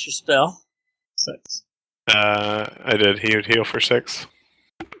ahead, cast your spell. 6. I did. He would heal for 6.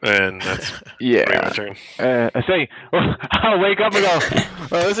 And that's Yeah. my turn. I say, I'll wake up and go,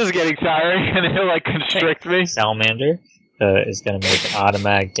 well, this is getting tiring, and he'll constrict me. Salamander is going to make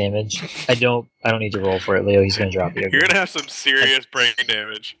automatic damage. I don't need to roll for it, Leo. He's going to drop you. You're going to have some serious brain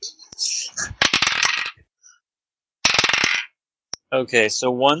damage. Okay, so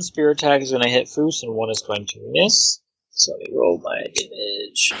 1 spear attack is going to hit Foos, and 1 is going to miss. So let me roll my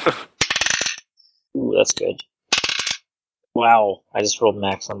damage. Ooh, that's good. Wow, I just rolled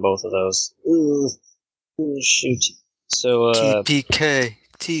max on both of those. Ooh, shoot. So, TPK.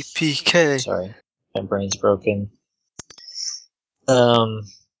 Sorry, my brain's broken. 20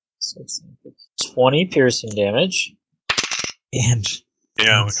 piercing damage. And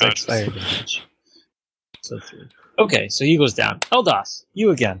yeah, 6 fire damage. So 3. Okay, so he goes down. Eldos, you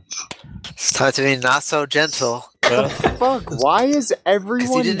again. It's time to be not so gentle. Fuck, why is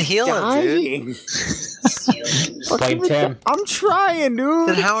everyone didn't heal him, dying? Blame Tim. I'm trying, dude.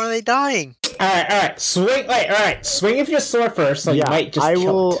 Then how are they dying? Alright. Swing. Wait, alright. Swing with your sword first, so you might just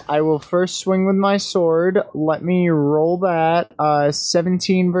kill it. I will first swing with my sword. Let me roll that.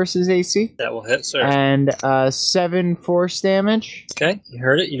 17 versus AC. That will hit, sir. And 7 force damage. Okay, you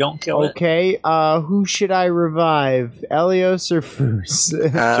heard it. You don't kill it. Okay, who should I revive? Elios or Foos?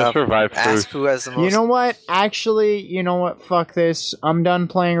 Just revive Ask Foos. who has the most. You know what? Actually, you know what? Fuck this. I'm done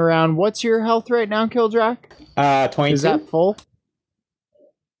playing around. What's your health right now, Kildrak? 22. Is that full?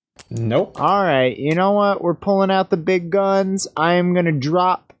 Nope. Alright, you know what? We're pulling out the big guns. I am gonna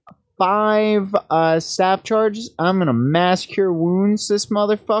drop 5 staff charges. I'm gonna mass cure wounds this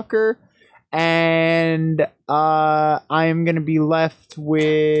motherfucker. and I am going to be left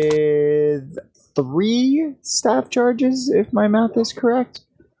with 3 staff charges, if my math is correct.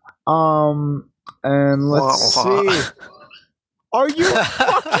 And let's see. Are you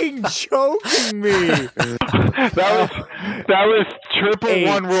fucking joking me? That was triple 8.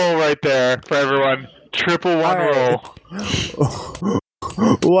 1 roll right there for everyone. Triple 1 roll.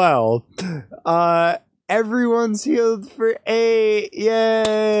 Well, everyone's healed for 8.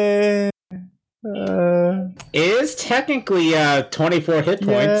 Yay! It is technically 24 hit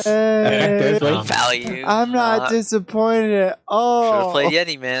points effectively. Value. I'm not disappointed at Should have all. played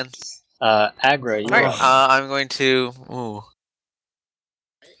Yeti, man. Agra, you're Alright, up. I'm going to. Ooh.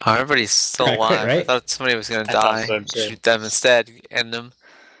 Oh, everybody's still Kinda alive. quick, right? I thought somebody was going to I thought die. so, too. Shoot them instead. End them.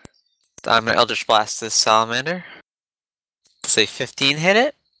 I'm going to Eldritch Blast this salamander. Say 15 hit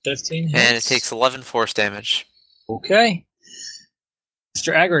it, 15 hits. and it takes 11 force damage. Okay.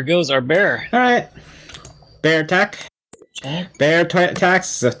 Mr. Agra goes our bear. All right. Bear attack. Jack. Bear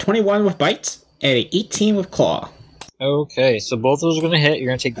attacks a 21 with bite and a 18 with claw. Okay, so both of those are going to hit. You're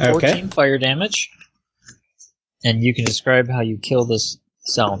going to take 14 Okay. fire damage. And you can describe how you kill this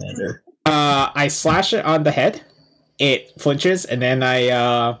salamander. I slash it on the head. It flinches, and then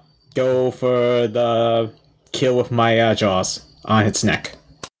I go for the kill with my jaws on its neck.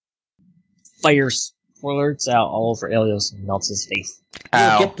 Fire splurts out all over Elios and melts his face.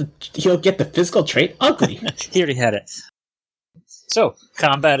 Ow. He'll get the physical trait ugly. He already had it. So,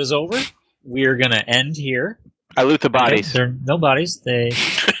 combat is over. We're going to end here. I loot the bodies. There are no bodies. They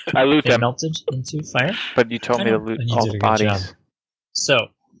I loot them, melted into fire. but you told I me to know, loot and you all did the a good job. bodies. So,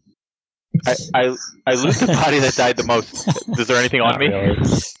 I loot the body that died the most. Is there anything on not me? really.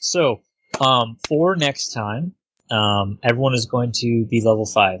 So, for next time, everyone is going to be level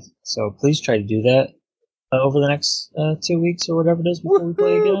 5. So please try to do that over the next 2 weeks or whatever it is before we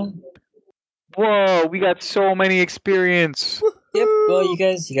play again. Whoa, we got so many experience. Yep. Well, you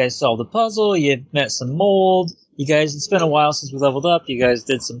guys solved the puzzle. You met some mold. You guys, it's been a while since we leveled up. You guys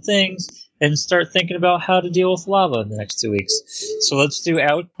did some things and start thinking about how to deal with lava in the next 2 weeks. So let's do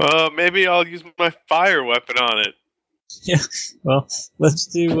out. Maybe I'll use my fire weapon on it. Well, let's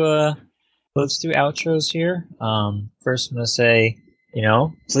do outros here. First, I'm gonna say,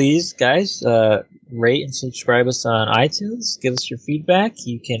 please, guys, rate and subscribe us on iTunes. Give us your feedback.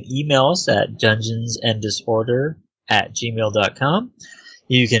 You can email us at dungeonsanddisorder@gmail.com.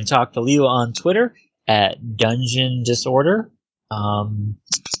 You can talk to Leo on Twitter at Dungeon Disorder.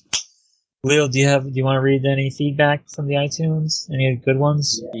 Leo, do you want to read any feedback from the iTunes? Any good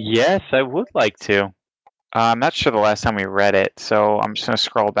ones? Yes, I would like to. I'm not sure the last time we read it, so I'm just going to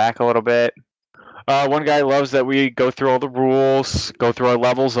scroll back a little bit. One guy loves that we go through all the rules, go through our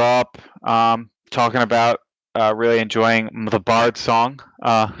levels up, talking about really enjoying the Bard song.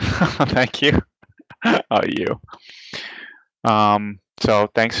 Thank you. You. So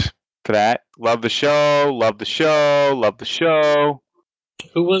thanks for that. Love the show, love the show, love the show.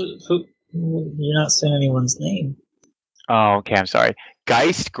 Who? You're not saying anyone's name. Oh, okay, I'm sorry.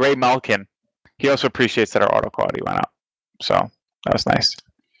 Geist Gray Malkin. He also appreciates that our auto quality went up. So that was nice.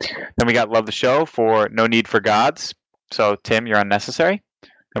 Then we got Love the Show for No Need for Gods. So Tim, you're unnecessary.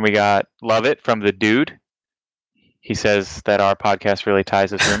 Then we got Love It from the Dude. He says that our podcast really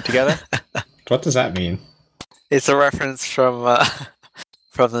ties his room together. What does that mean? It's a reference from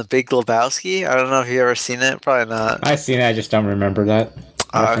the Big Lebowski. I don't know if you've ever seen it. Probably not. I've seen it, I just don't remember that.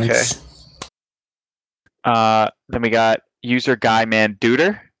 Oh, okay. reference. Then we got User Guy Man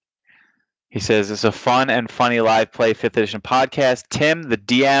Duder. He says, it's a fun and funny live play 5th edition podcast. Tim, the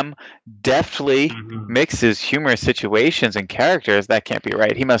DM, deftly mixes humorous situations and characters. That can't be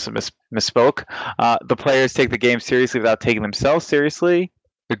right. He must have misspoke. The players take the game seriously without taking themselves seriously.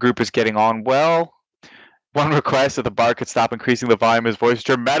 The group is getting on well. One request that the bard could stop increasing the volume of his voice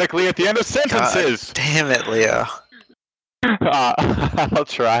dramatically at the end of sentences. God damn it, Leo. I'll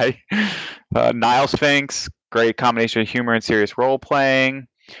try. Nile Sphinx, great combination of humor and serious role-playing.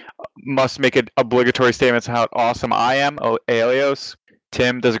 Must make an obligatory statements on how awesome I am. Aelios.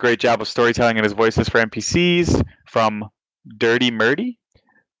 Tim does a great job of storytelling in his voices for NPCs. From Dirty Murdy.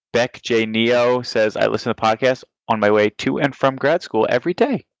 Beck J. Neo says, I listen to the podcast on my way to and from grad school every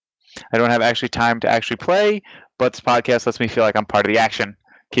day. I don't have actually time to actually play, but this podcast lets me feel like I'm part of the action.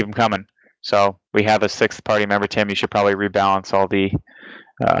 Keep them coming. So we have a 6th party member, Tim. You should probably rebalance all the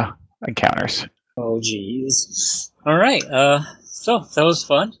encounters. Oh, jeez. All right. So that was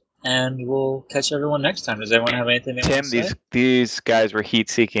fun, and we'll catch everyone next time. Does everyone have anything to Tim, say? these guys were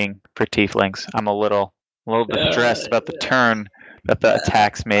heat-seeking for tieflings. I'm a little distressed about the turn that the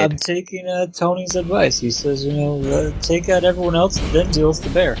attacks made. I'm taking Tony's advice. He says, take out everyone else, then deal with the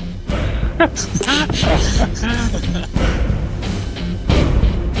bear.